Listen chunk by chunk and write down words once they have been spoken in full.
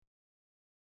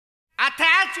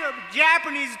Attach a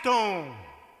Japanese tone.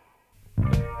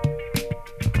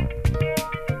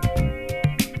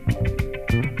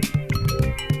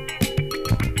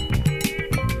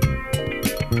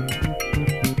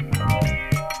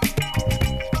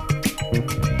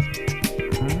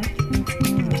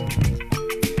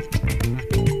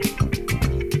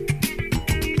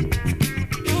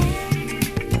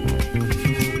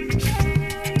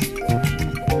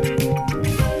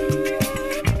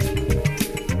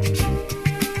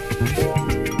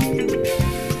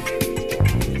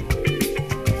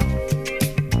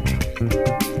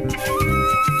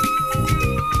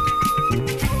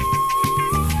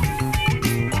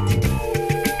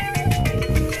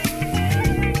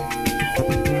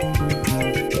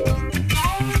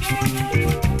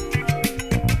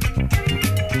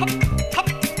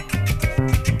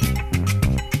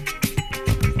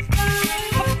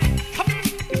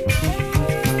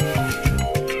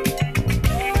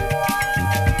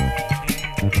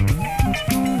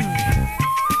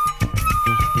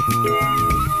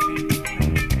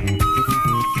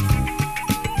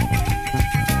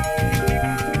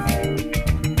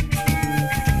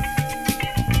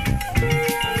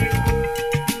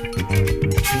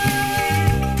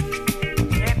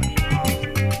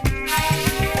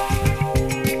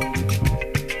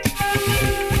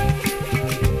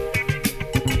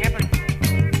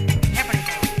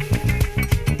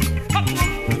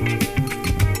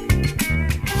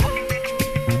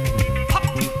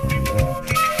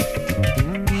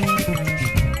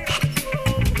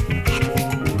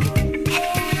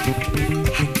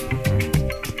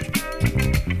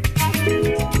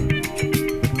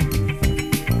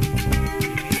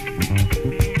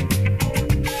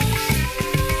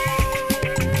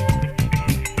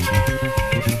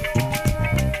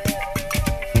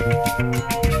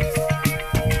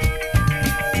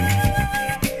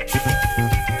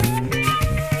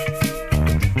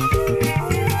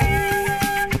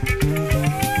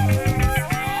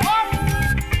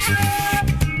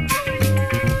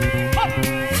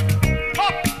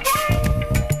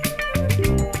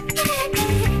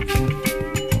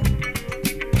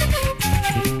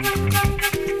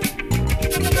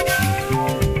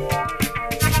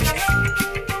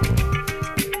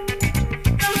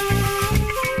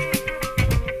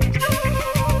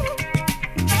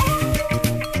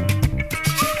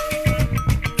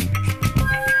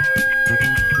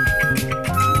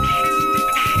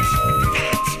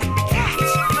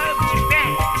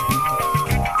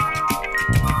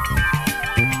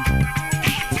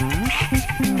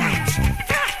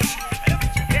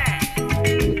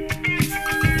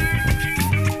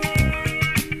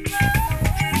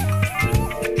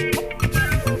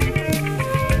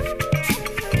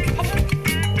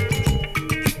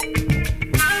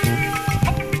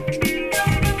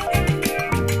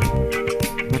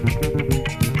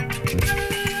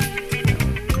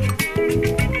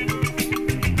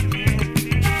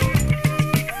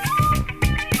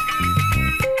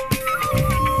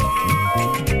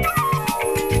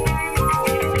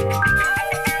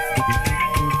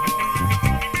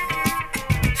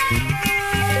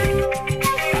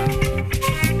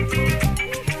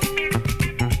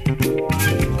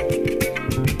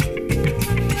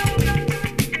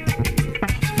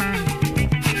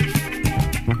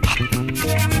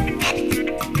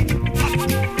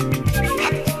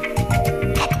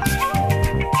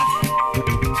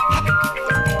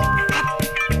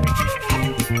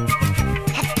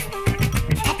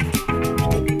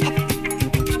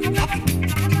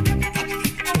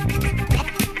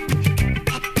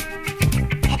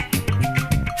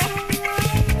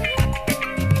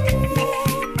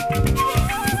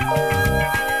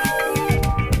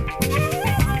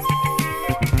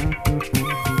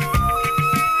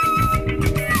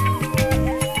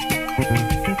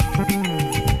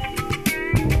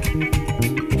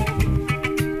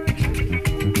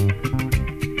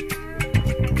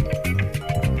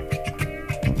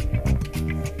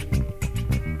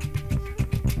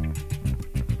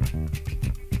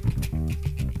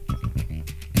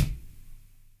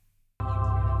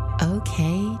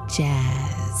 OK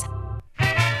Jazz.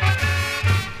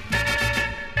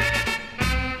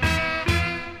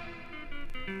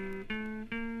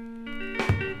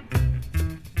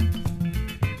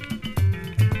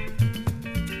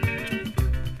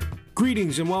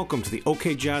 Greetings and welcome to the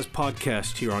OK Jazz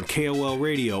podcast here on KOL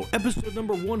Radio, episode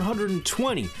number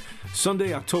 120,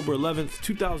 Sunday, October 11th,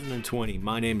 2020.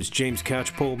 My name is James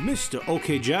Catchpole, Mr.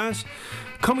 OK Jazz,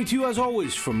 coming to you as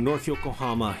always from North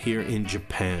Yokohama here in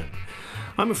Japan.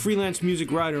 I'm a freelance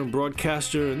music writer and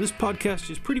broadcaster, and this podcast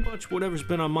is pretty much whatever's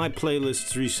been on my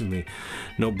playlists recently.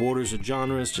 No borders or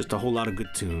genres, just a whole lot of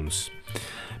good tunes.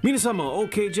 皆様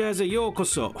OK ジャズへようこ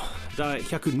そ。第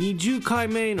120回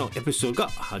目のエピソードが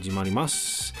始まりま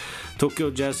す。東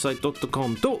京ジャズサイト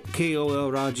 .com と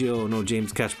KOL ラジオのジェーム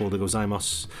ズ・キャッチポールでございま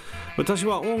す。私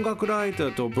は音楽ライタ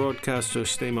ーとブロードキャストを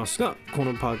していますが、こ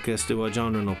のパーキャストではジャ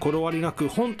ンルのこだわりなく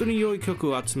本当に良い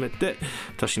曲を集めて、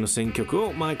私の選曲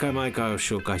を毎回を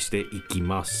紹介していき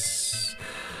ます。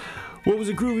What was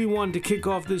a groovy one to kick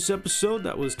off this episode?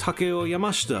 That was Takeo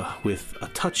Yamashita with A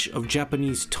Touch of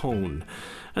Japanese Tone.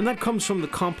 And that comes from the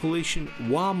compilation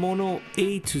Wa Mono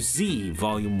A to Z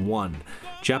Volume 1,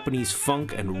 Japanese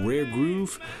Funk and Rare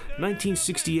Groove,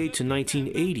 1968 to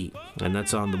 1980. And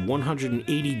that's on the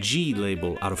 180G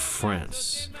label out of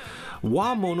France.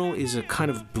 Wa Mono is a kind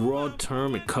of broad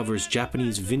term. It covers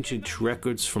Japanese vintage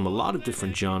records from a lot of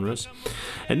different genres.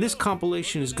 And this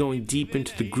compilation is going deep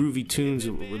into the groovy tunes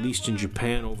that were released in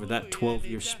Japan over that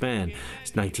 12-year span.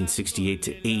 It's 1968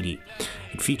 to 80.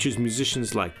 It features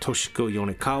musicians like Toshiko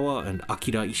Yonekawa and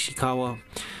Akira Ishikawa.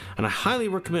 And I highly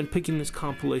recommend picking this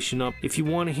compilation up if you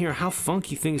want to hear how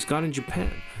funky things got in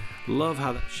Japan. Love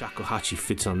how that shakuhachi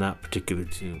fits on that particular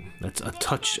tune. That's a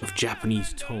touch of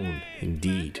Japanese tone,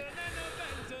 indeed.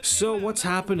 So what's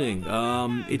happening?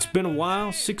 It's been a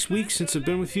while, 6 weeks since I've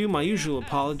been with you. My usual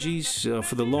apologies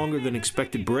for the longer than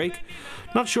expected break.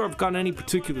 Not sure I've gotten any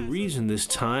particular reason this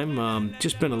time.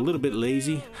 Just been a little bit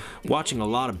lazy, watching a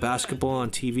lot of basketball on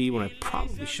TV when I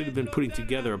probably should have been putting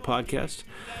together a podcast.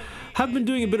 Have been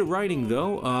doing a bit of writing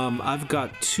though. I've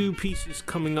got 2 pieces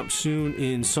coming up soon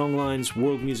in Songline's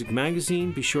World Music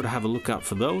Magazine. Be sure to have a look out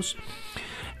for those.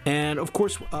 And of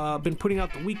course, I've been putting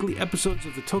out the weekly episodes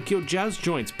of the Tokyo Jazz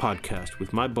Joints podcast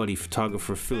with my buddy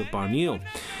photographer Philip Arneal.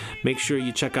 Make sure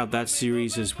you check out that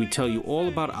series as we tell you all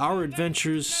about our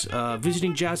adventures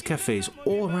visiting jazz cafes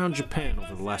all around Japan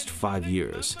over the last 5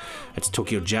 years. That's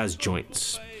Tokyo Jazz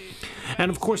Joints. And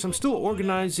of course, I'm still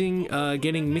organizing,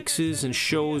 getting mixes and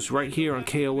shows right here on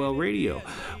KOL Radio.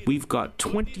 We've got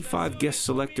 25 guest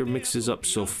selector mixes up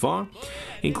so far,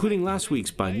 including last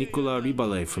week's by Nicola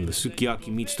Ribale from the Sukiyaki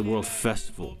Meets the World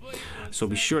Festival. So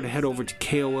be sure to head over to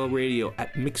KOL Radio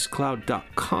at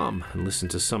Mixcloud.com and listen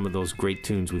to some of those great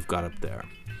tunes we've got up there.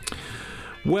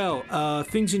 Well,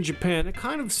 things in Japan are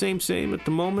kind of the same at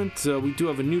the moment. We do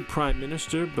have a new prime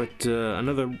minister, but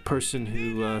another person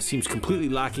who seems completely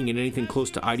lacking in anything close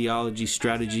to ideology,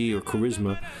 strategy, or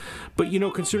charisma. But, you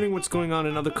know, considering what's going on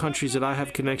in other countries that I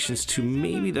have connections to,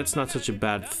 maybe that's not such a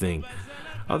bad thing.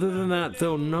 Other than that,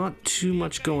 though, not too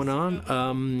much going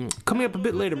on. Coming up a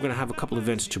bit later, we're going to have a couple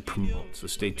events to promote, so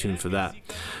stay tuned for that.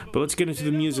 But let's get into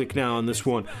the music now on this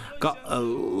one. Got a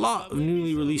lot of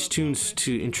newly released tunes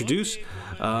to introduce.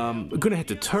 We're going to head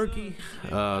to Turkey,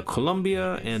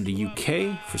 Colombia, and the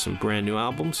UK for some brand new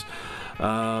albums.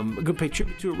 I'm going to pay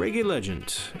tribute to a reggae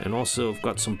legend, and also I've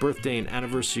got some birthday and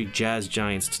anniversary jazz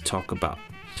giants to talk about.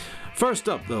 First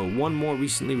up, though, one more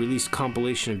recently released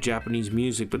compilation of Japanese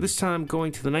music, but this time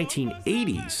going to the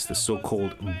 1980s, the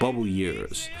so-called bubble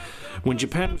years, when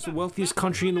Japan was the wealthiest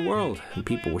country in the world, and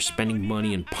people were spending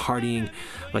money and partying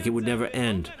like it would never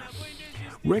end.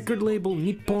 Record label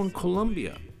Nippon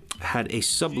Columbia had a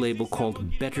sub-label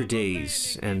called Better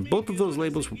Days, and both of those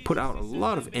labels would put out a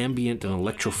lot of ambient and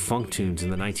electro-funk tunes in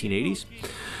the 1980s.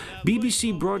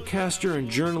 BBC broadcaster and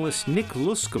journalist Nick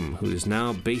Luscombe, who is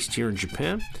now based here in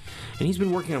Japan, and he's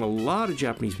been working on a lot of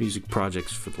Japanese music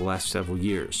projects for the last several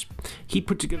years. He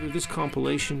put together this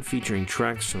compilation featuring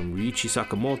tracks from Ryuichi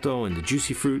Sakamoto and the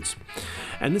Juicy Fruits,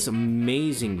 and this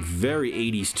amazing, very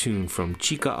 80s tune from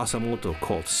Chika Asamoto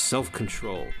called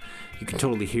Self-Control. You can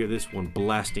totally hear this one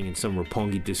blasting in some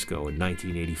Roppongi disco in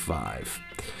 1985.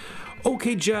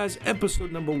 OK Jazz,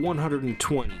 episode number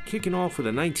 120, kicking off with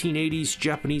a 1980s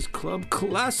Japanese club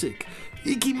classic,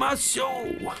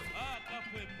 Ikimashou!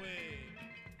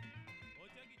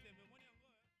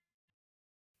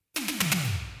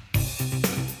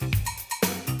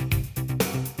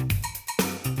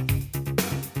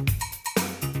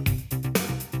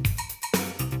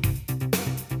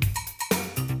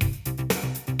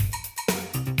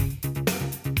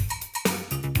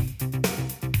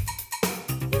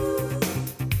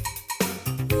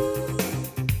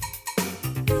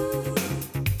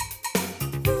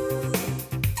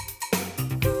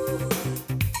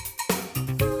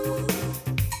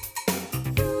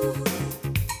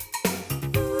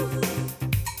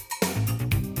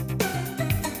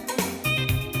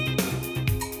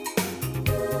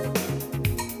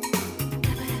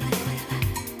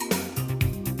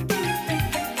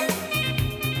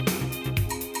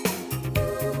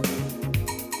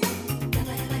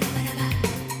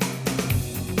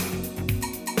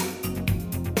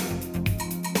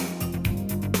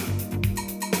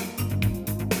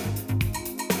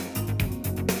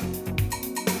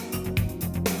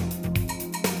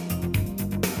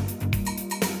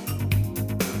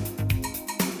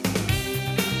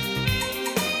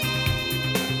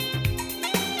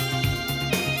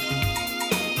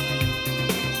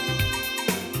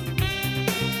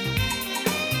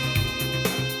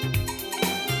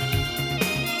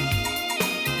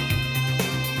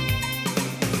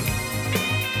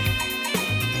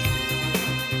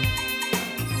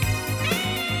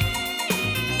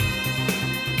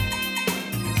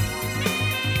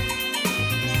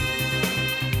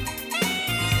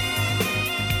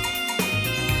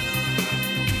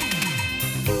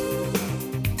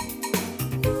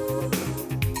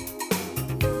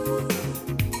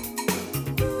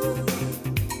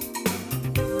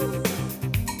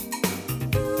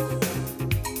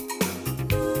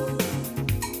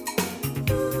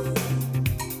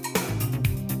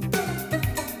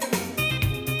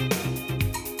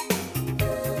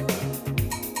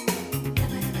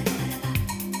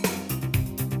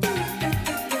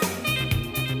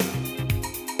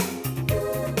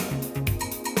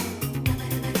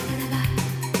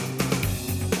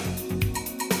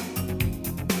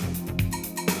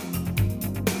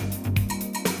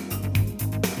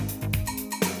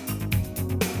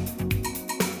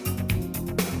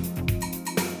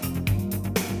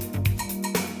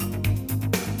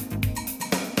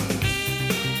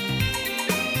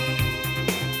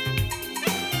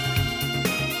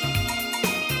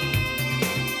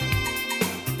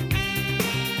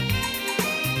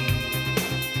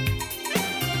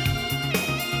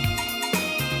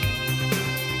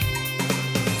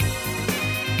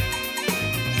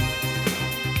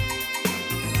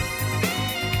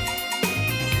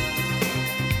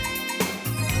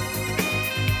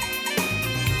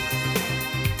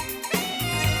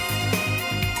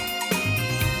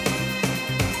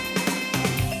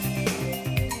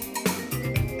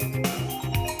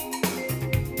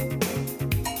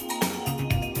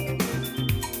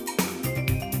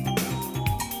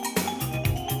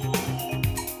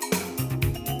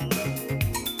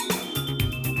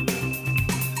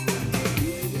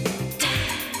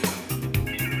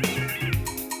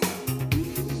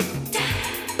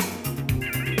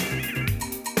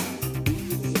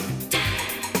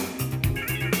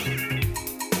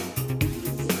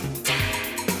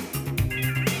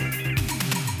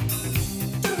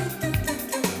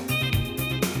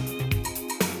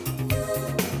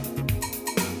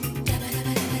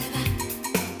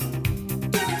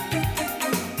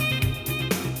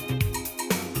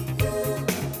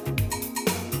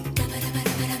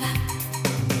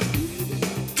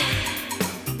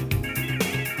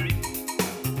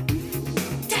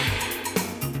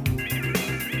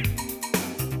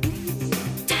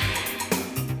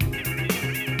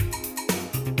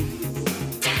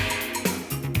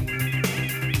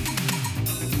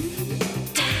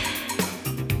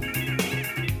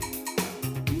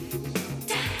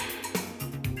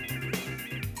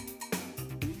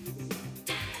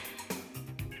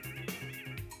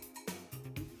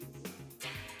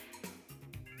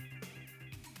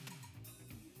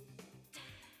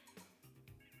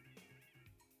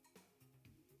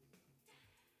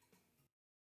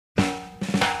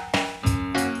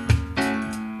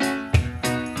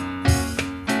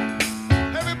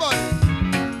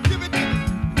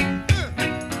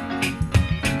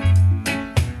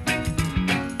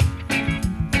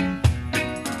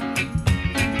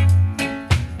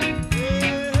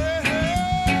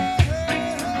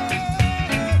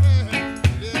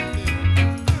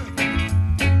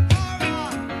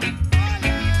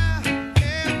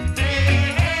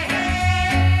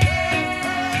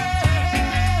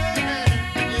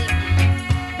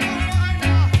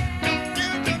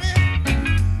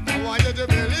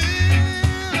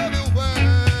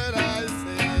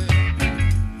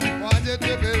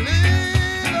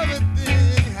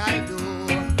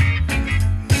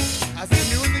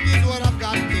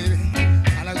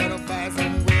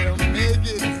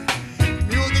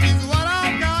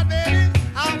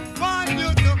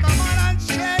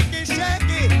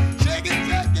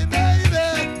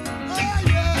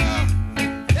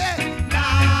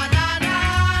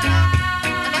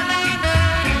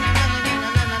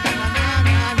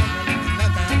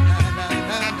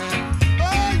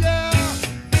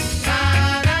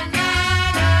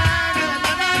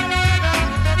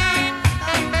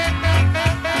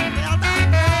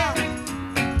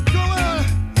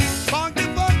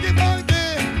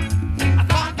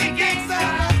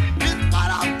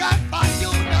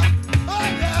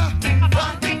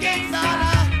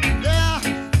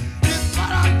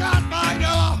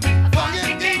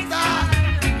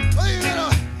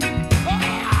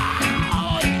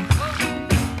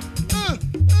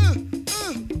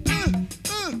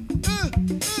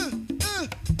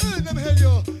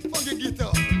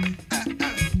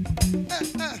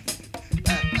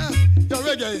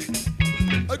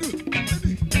 I do. Hey,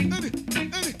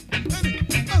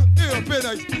 play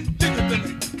nice. Lick it to me.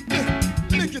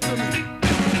 Lick it to me.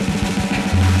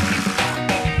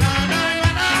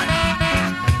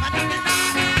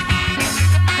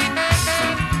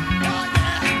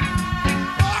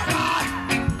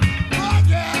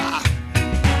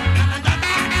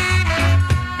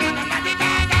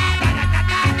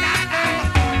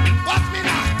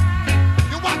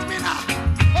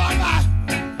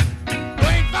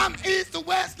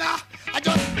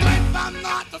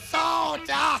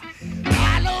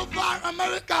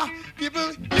 America,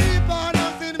 people keep on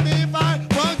asking me for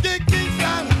Funky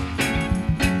Kingston,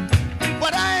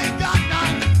 but I ain't got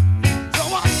none, so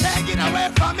won't take it away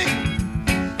from me.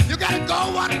 You gotta go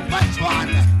on which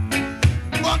one?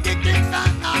 Funky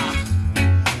Kingston,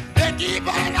 they keep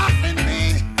on asking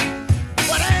me,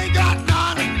 but I ain't got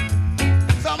none.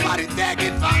 Somebody take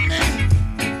it from me.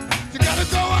 You gotta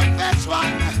go on which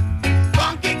one?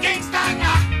 Funky Kingston,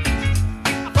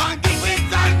 Funky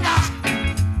Kingston.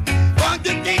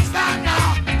 Funky Kingston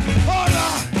now, hold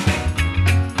on.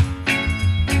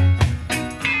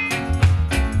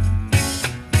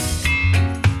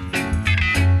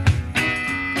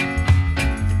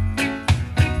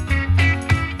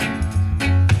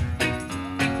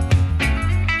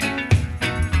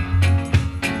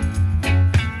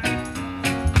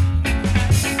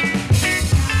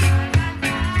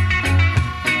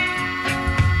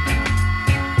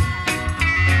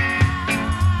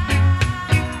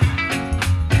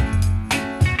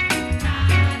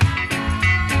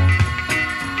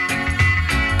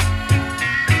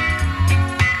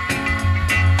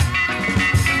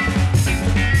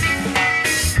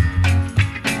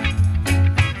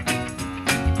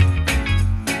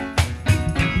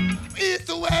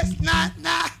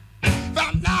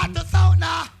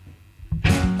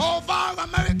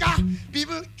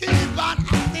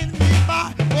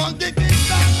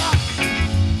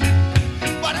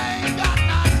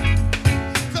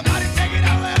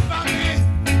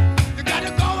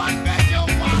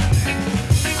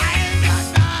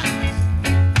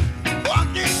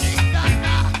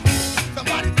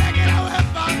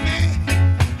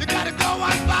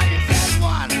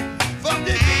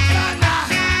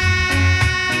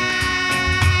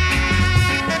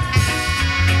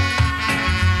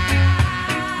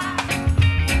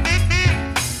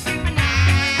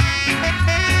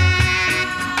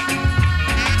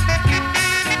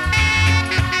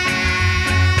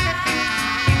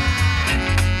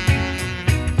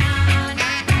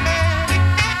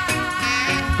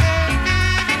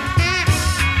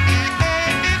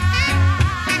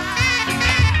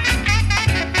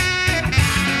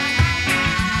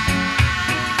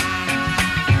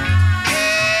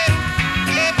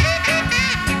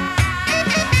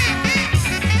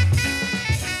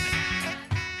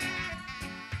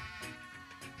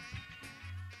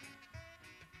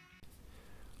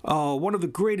 Oh, one of the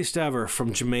greatest ever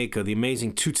from Jamaica, the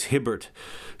amazing Toots Hibbert,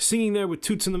 singing there with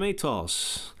Toots and the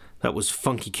Maytals. That was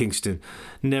Funky Kingston.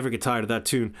 Never get tired of that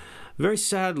tune. Very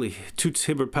sadly, Toots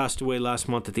Hibbert passed away last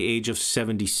month at the age of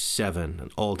 77, an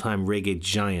all-time reggae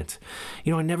giant.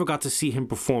 You know, I never got to see him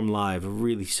perform live. I'm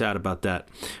really sad about that.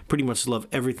 Pretty much love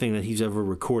everything that he's ever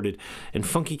recorded, and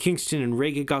Funky Kingston and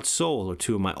Reggae Got Soul are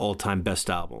two of my all-time best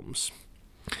albums.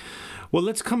 Well,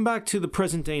 let's come back to the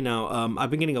present day now. I've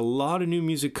been getting a lot of new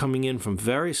music coming in from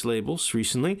various labels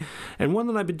recently, and one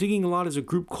that I've been digging a lot is a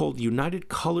group called United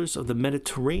Colors of the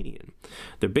Mediterranean.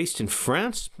 They're based in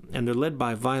France, and they're led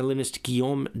by violinist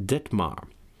Guillaume Detmar.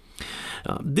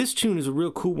 This tune is a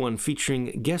real cool one featuring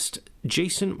guest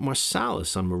Jason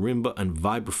Marsalis on marimba and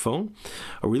vibraphone.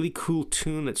 A really cool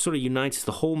tune that sort of unites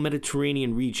the whole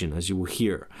Mediterranean region, as you will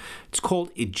hear. It's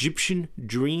called Egyptian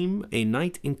Dream, A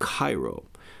Night in Cairo.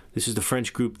 This is the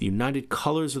French group The United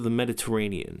Colors of the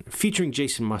Mediterranean, featuring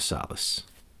Jason Marsalis.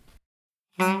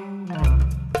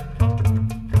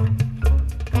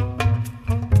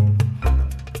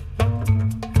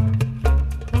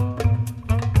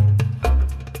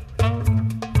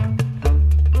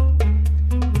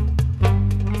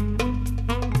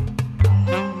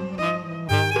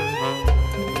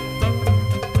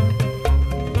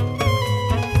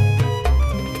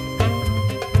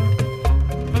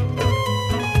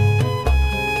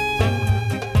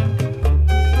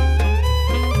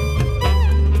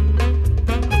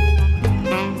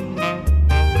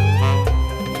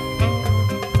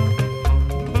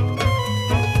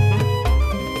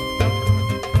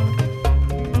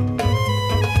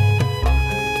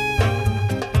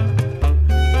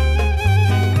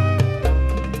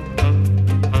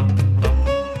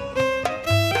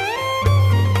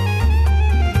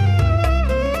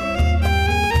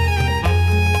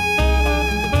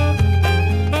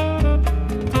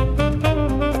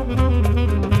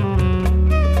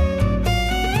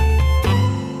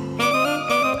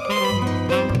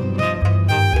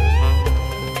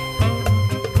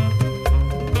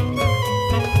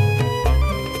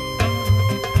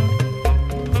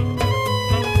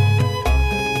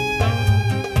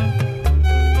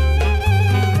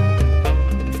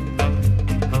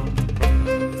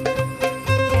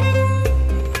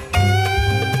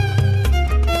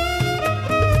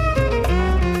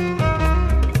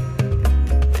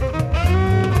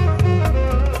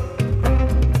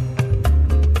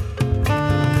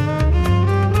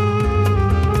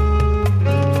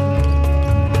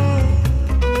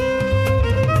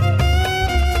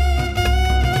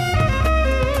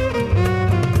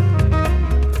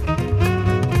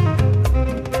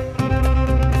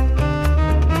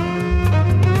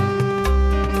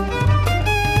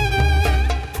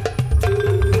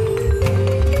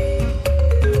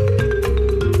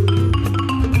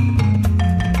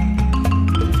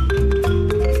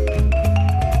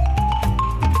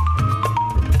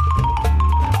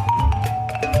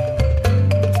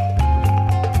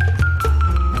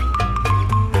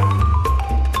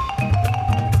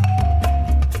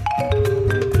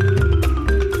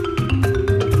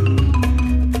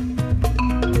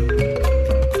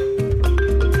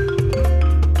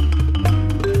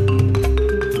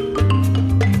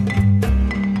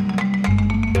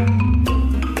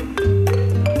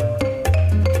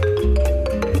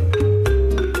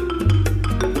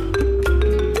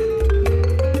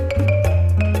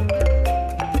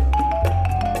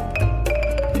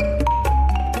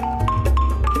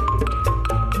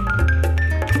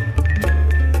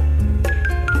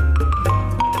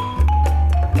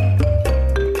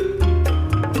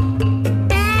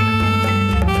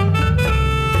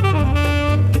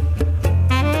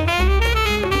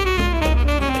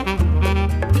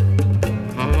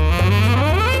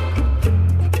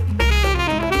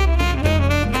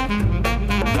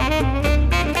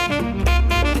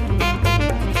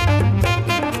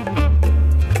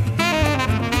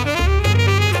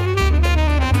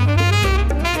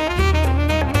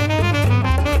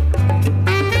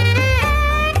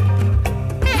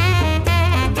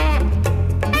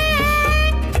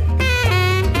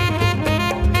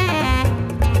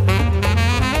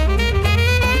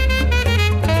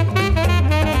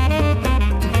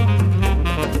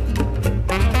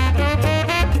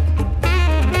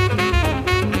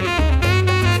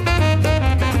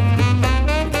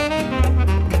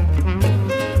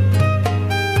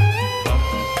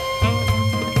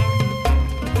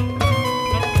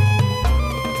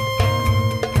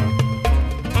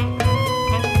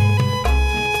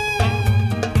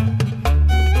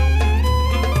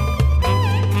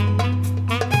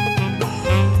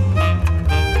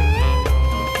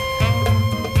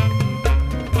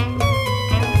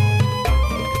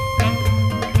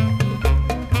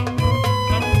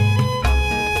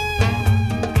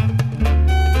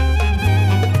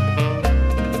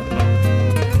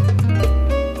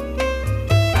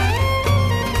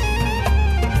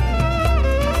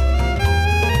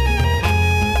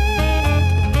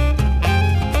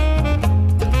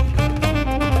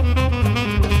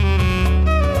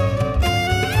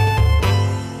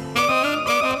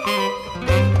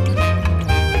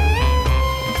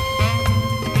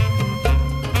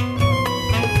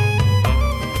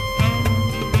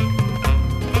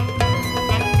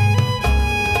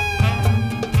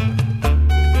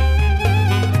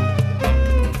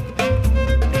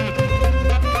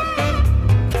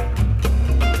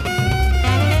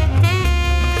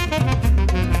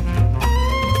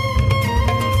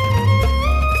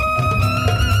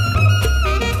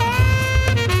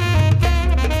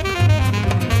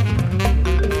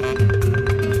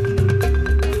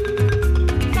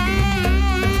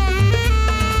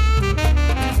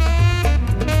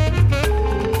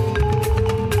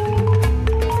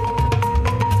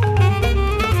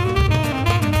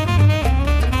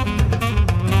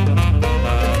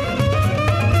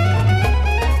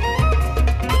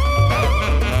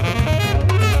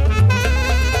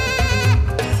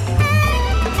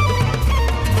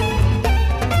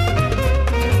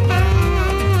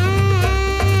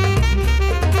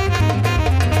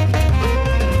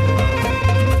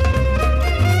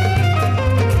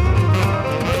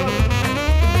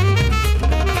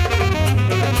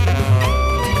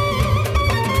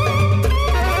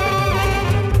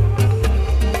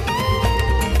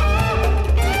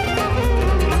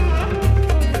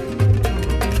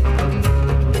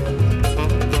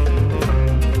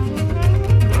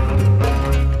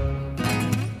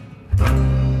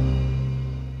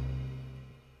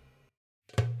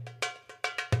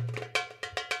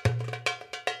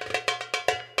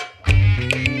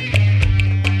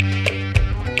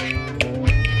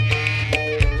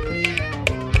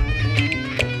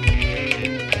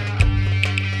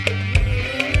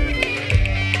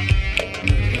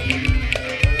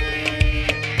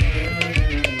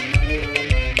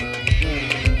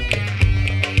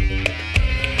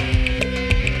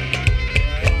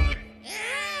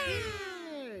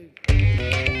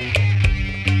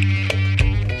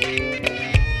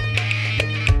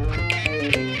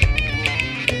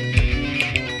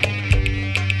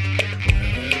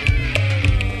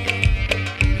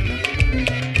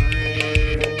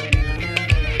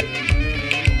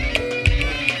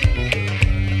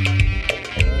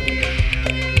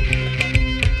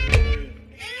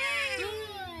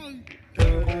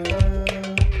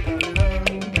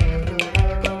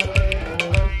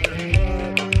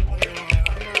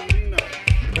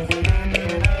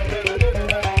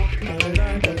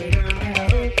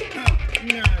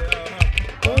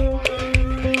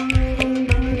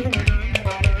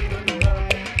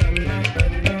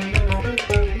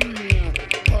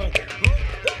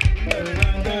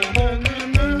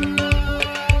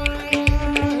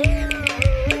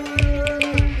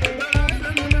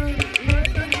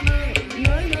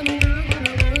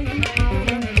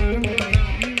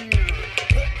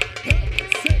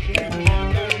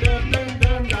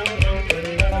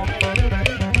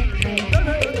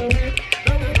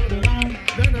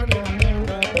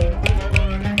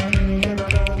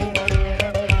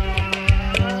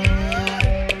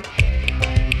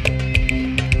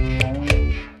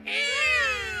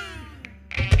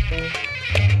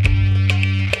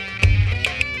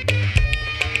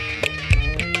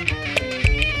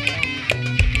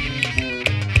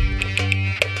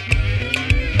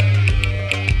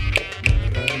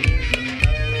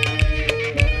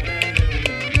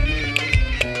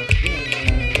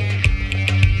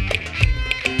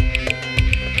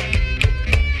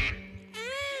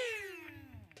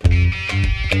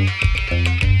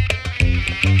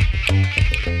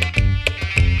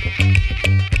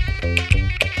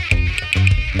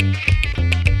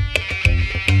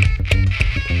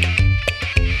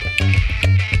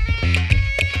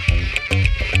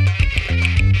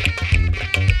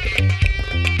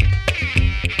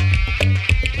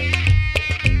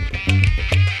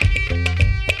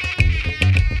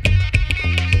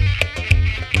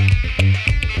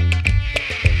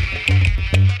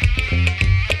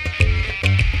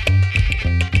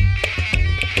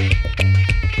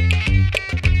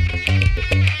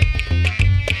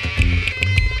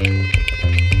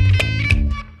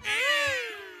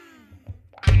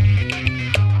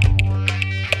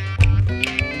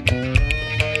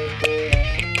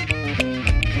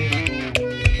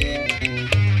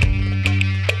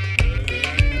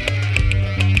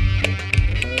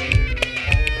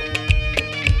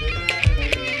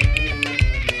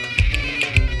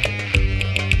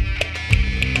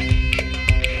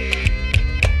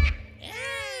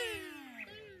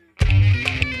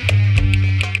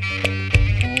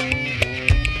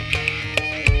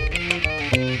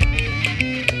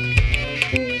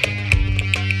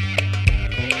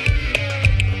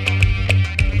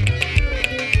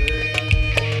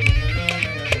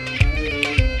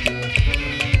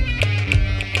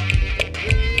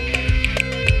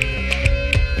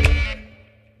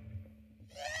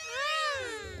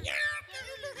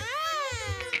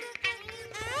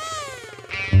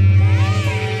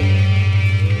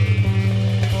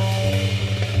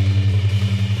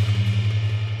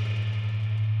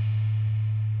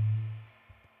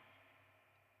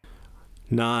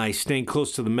 Nice, staying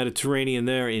close to the Mediterranean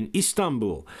there in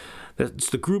Istanbul. That's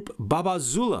the group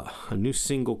Babazula, a new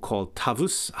single called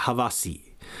Tavus Havasi.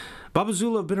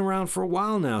 Babazula have been around for a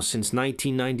while now, since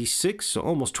 1996, so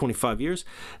almost 25 years.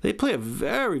 They play a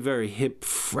very, very hip,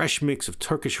 fresh mix of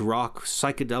Turkish rock,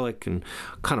 psychedelic, and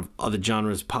kind of other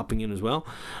genres popping in as well.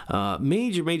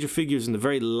 Major figures in the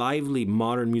very lively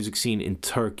modern music scene in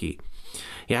Turkey.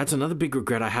 Yeah, that's another big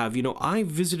regret I have. You know, I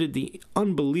visited the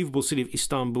unbelievable city of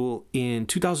Istanbul in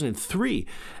 2003,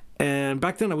 and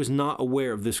back then I was not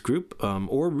aware of this group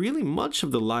or really much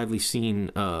of the lively scene,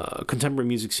 contemporary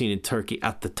music scene in Turkey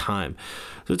at the time.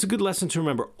 So it's a good lesson to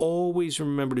remember. Always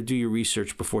remember to do your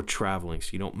research before traveling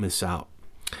so you don't miss out.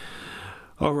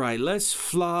 All right, let's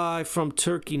fly from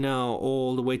Turkey now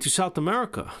all the way to South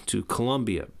America, to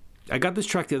Colombia. I got this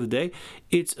track the other day.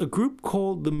 It's a group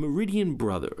called the Meridian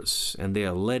Brothers, and they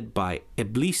are led by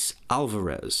Eblis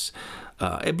Alvarez.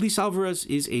 Eblis Alvarez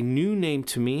is a new name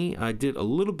to me. I did a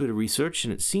little bit of research,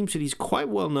 and it seems that he's quite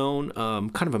well known,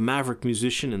 kind of a maverick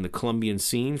musician in the Colombian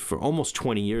scene for almost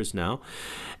 20 years now.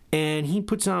 And he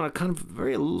puts on a kind of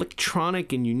very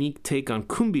electronic and unique take on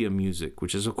cumbia music,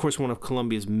 which is, of course, one of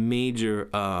Colombia's major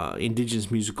indigenous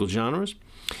musical genres.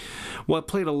 Well, I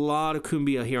played a lot of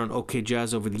cumbia here on OK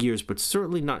Jazz over the years, but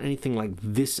certainly not anything like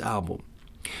this album.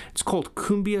 It's called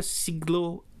Cumbia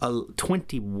Siglo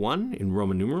 21 in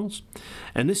Roman numerals,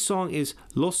 and this song is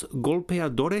Los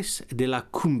Golpeadores de la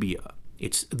Cumbia.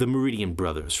 It's the Meridian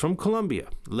Brothers from Colombia,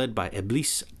 led by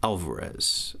Eblis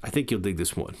Alvarez. I think you'll dig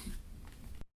this one.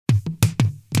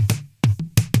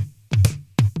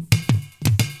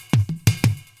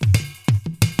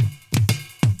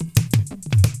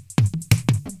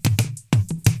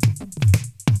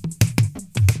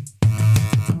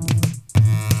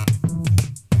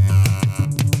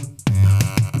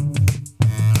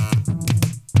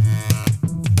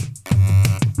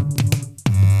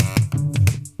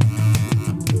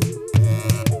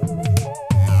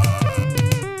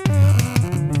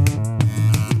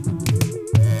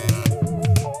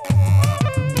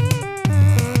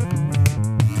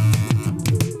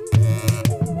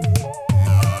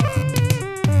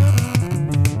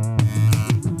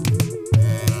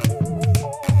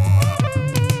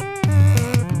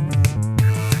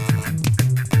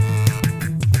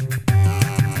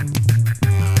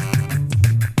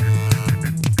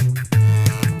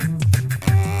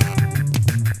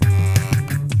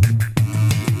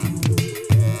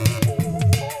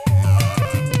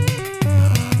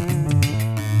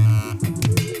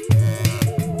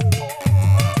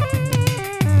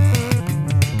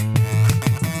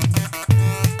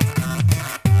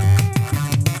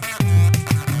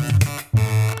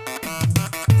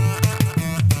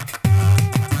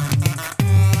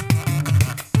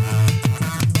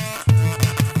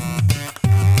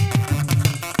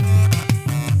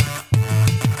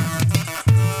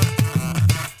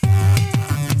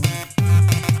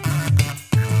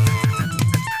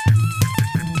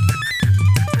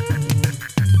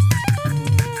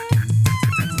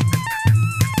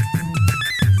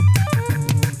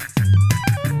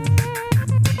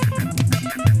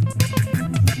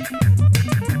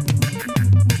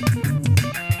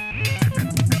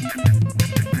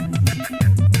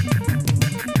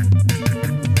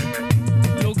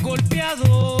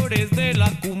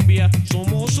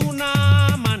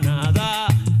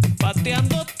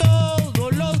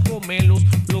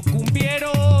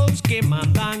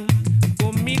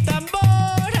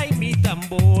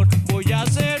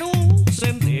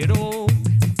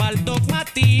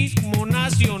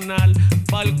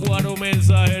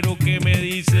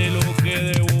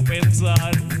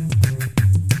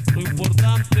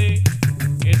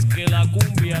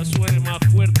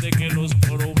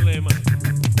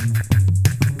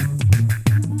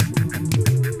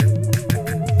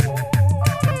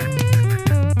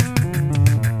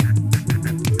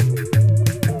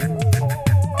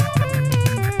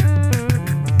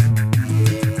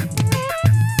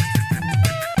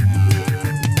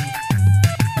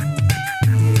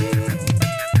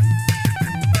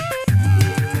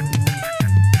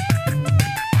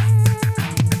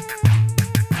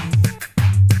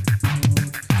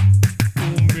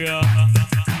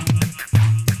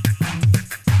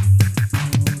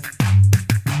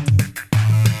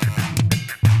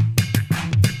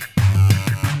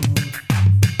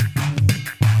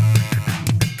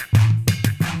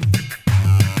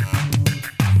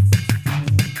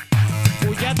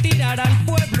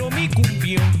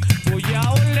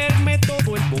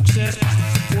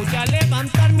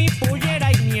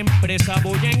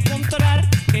 Voy a encontrar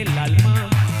el alma,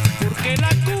 porque la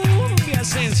cumbia es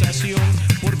sensación,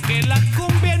 porque la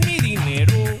cumbia es mi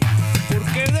dinero,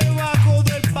 porque debajo de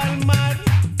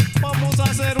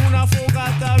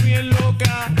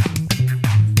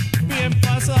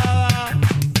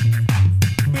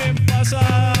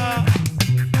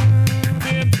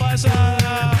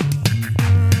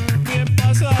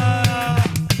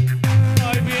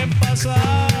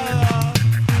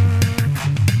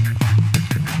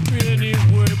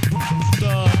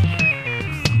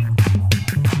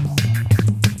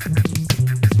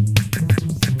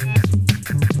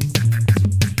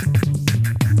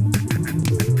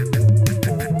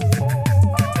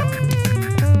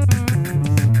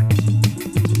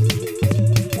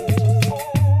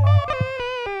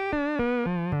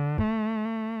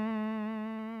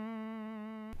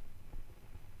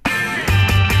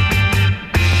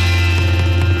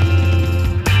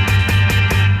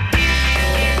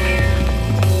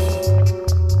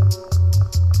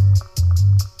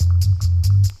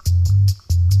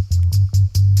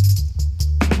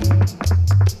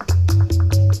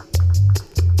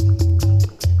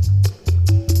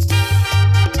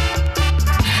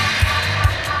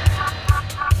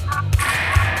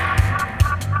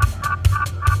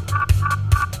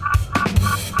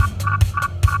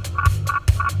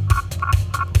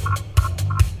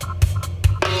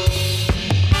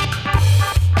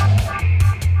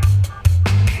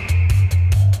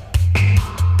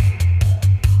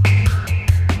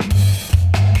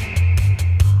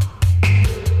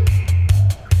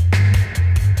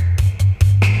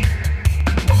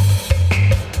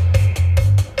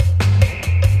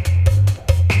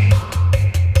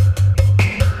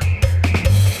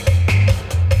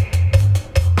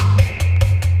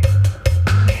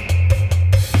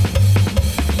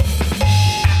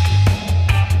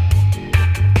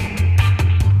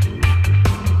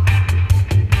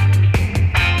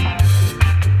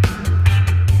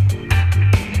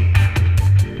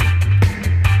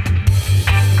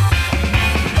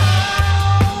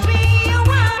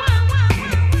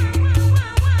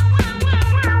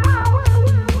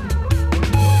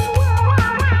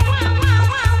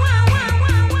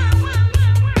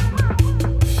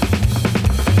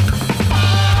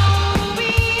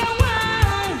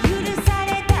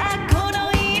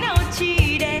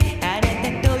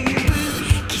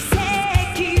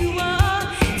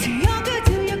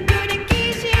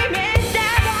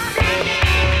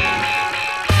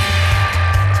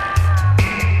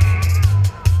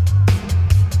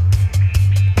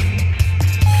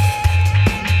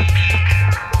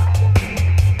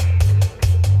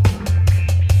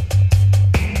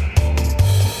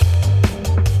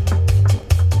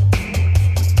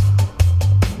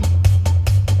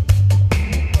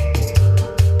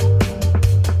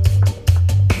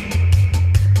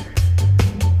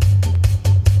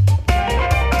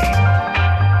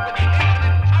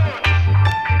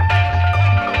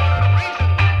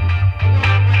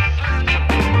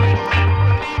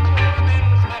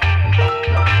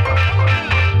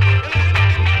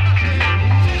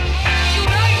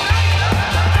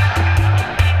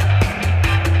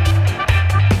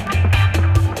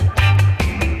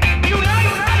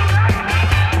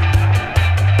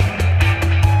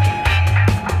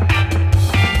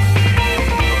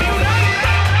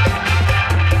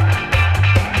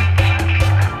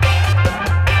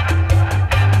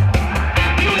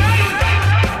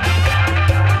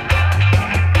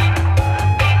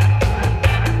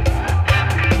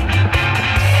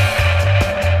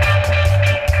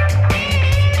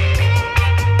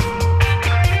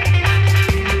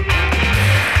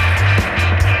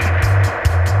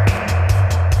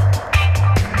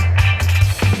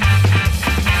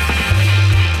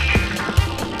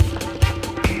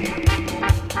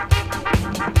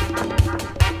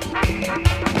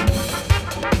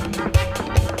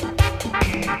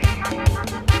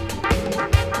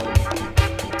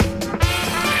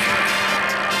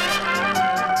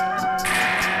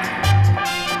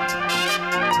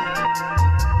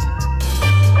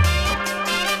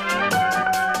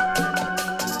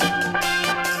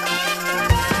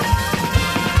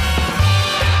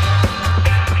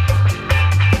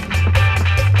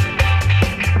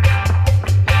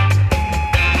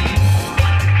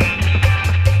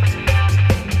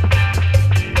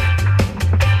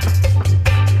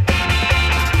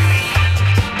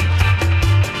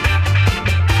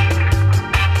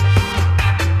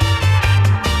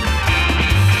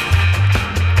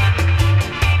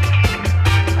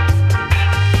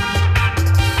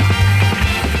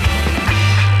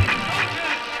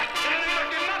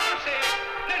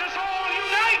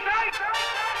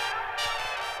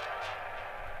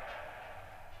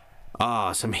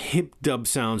some hip dub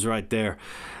sounds right there.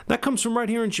 That comes from right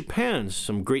here in Japan.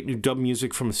 Some great new dub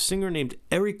music from a singer named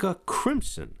Erika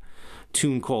Crimson.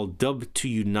 Tune called Dub to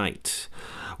Unite.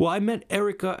 Well, I met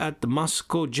Erika at the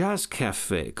Moscow Jazz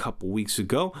Cafe a couple weeks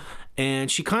ago,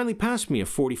 and she kindly passed me a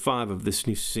 45 of this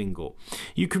new single.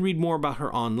 You can read more about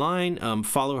her online.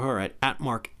 Follow her at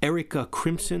 @Erika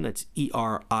Crimson, that's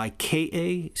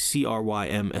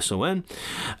ErikaCrymson,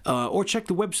 or check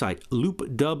the website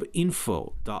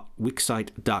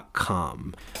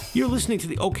loopdubinfo.wixsite.com. You're listening to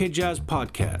the OK Jazz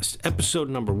Podcast, episode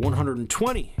number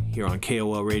 120 here on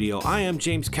KOL Radio. I am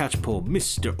James Catchpole,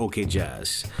 Mr. OK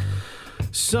Jazz.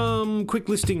 Some quick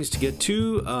listings to get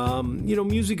to.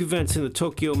 Music events in the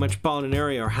Tokyo metropolitan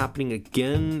area are happening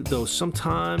again, though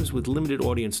sometimes with limited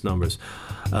audience numbers.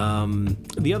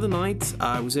 The other night,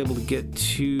 I was able to get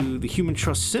to the Human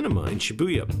Trust Cinema in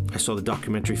Shibuya. I saw the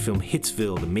documentary film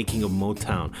Hitsville, The Making of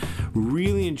Motown.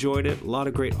 Really enjoyed it. A lot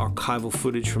of great archival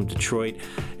footage from Detroit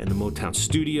and the Motown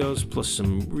studios, plus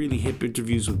some really hip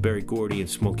interviews with Berry Gordy and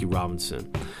Smokey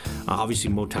Robinson. Obviously,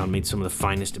 Motown made some of the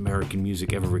finest American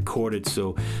music ever recorded,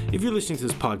 so if you're listening to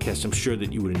this podcast, I'm sure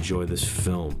that you would enjoy this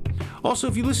film. Also,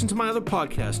 if you listen to my other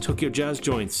podcast, Tokyo Jazz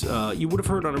Joints, you would have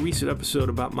heard on a recent episode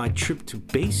about my trip to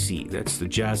Beisi. That's the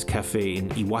jazz cafe in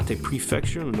Iwate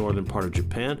Prefecture in the northern part of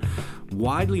Japan,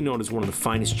 widely known as one of the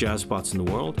finest jazz spots in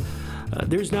the world.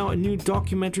 There's now a new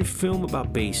documentary film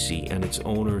about Beisi and its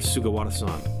owner,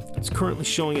 Sugawara-san. It's currently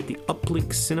showing at the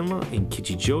Uplink Cinema in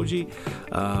Kichijoji.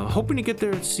 Hoping to get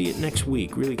there and see it next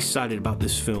week. Really excited about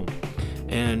this film.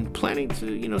 And planning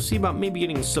to, see about maybe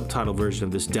getting a subtitle version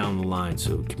of this down the line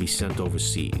so it can be sent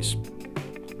overseas.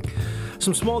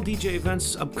 Some small DJ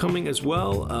events upcoming as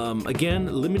well.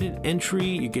 Again, limited entry.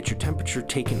 You get your temperature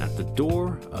taken at the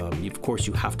door. Of course,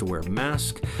 you have to wear a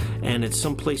mask. And at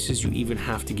some places, you even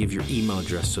have to give your email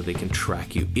address so they can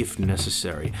track you if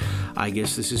necessary. I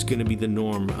guess this is going to be the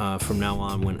norm from now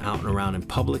on when out and around in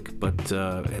public. But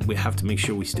we have to make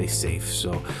sure we stay safe.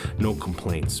 So no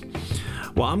complaints.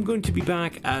 Well, I'm going to be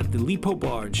back at the Lipo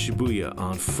Bar in Shibuya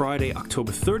on Friday,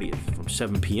 October 30th from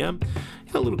 7 p.m.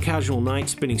 A little casual night,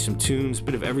 spinning some tunes,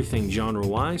 bit of everything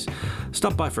genre-wise.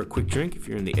 Stop by for a quick drink if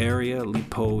you're in the area.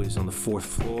 Lipo is on the 4th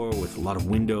floor with a lot of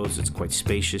windows. It's quite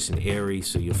spacious and airy,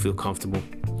 so you'll feel comfortable.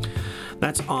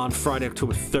 That's on Friday,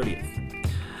 October 30th.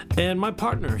 And my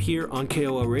partner here on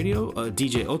KOL Radio,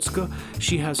 DJ Otsuka,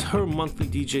 she has her monthly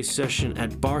DJ session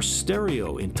at Bar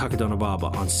Stereo in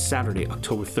Takedanobaba on Saturday,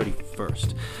 October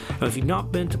 31st. Now, if you've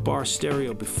not been to Bar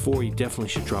Stereo before, you definitely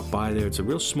should drop by there. It's a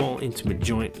real small, intimate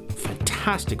joint,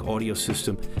 fantastic audio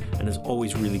system, and there's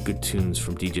always really good tunes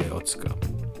from DJ Otsuka.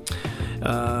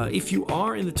 If you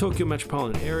are in the Tokyo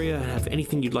metropolitan area and have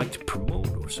anything you'd like to promote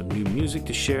or some new music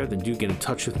to share, then do get in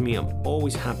touch with me. I'm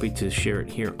always happy to share it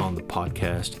here on the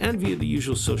podcast and via the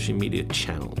usual social media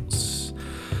channels.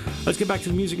 Let's get back to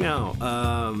the music now.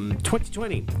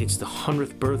 2020, it's the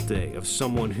 100th birthday of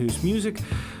someone whose music,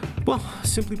 well,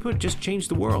 simply put, just changed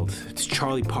the world. It's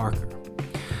Charlie Parker.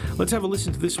 Let's have a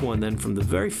listen to this one then from the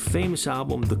very famous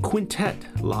album The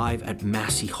Quintet, live at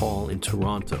Massey Hall in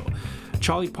Toronto.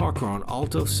 Charlie Parker on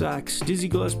alto sax, Dizzy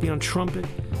Gillespie on trumpet,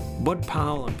 Bud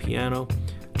Powell on piano,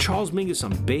 Charles Mingus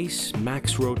on bass,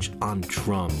 Max Roach on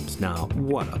drums. Now,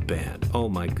 what a band. Oh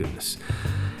my goodness.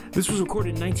 This was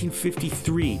recorded in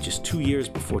 1953, just 2 years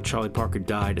before Charlie Parker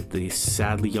died at the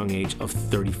sadly young age of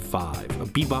 35. A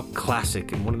bebop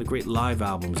classic and one of the great live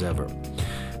albums ever.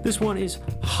 This one is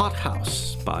Hot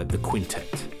House by The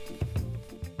Quintet.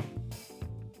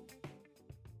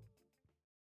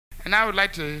 And I would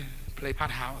like to play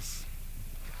Hot House.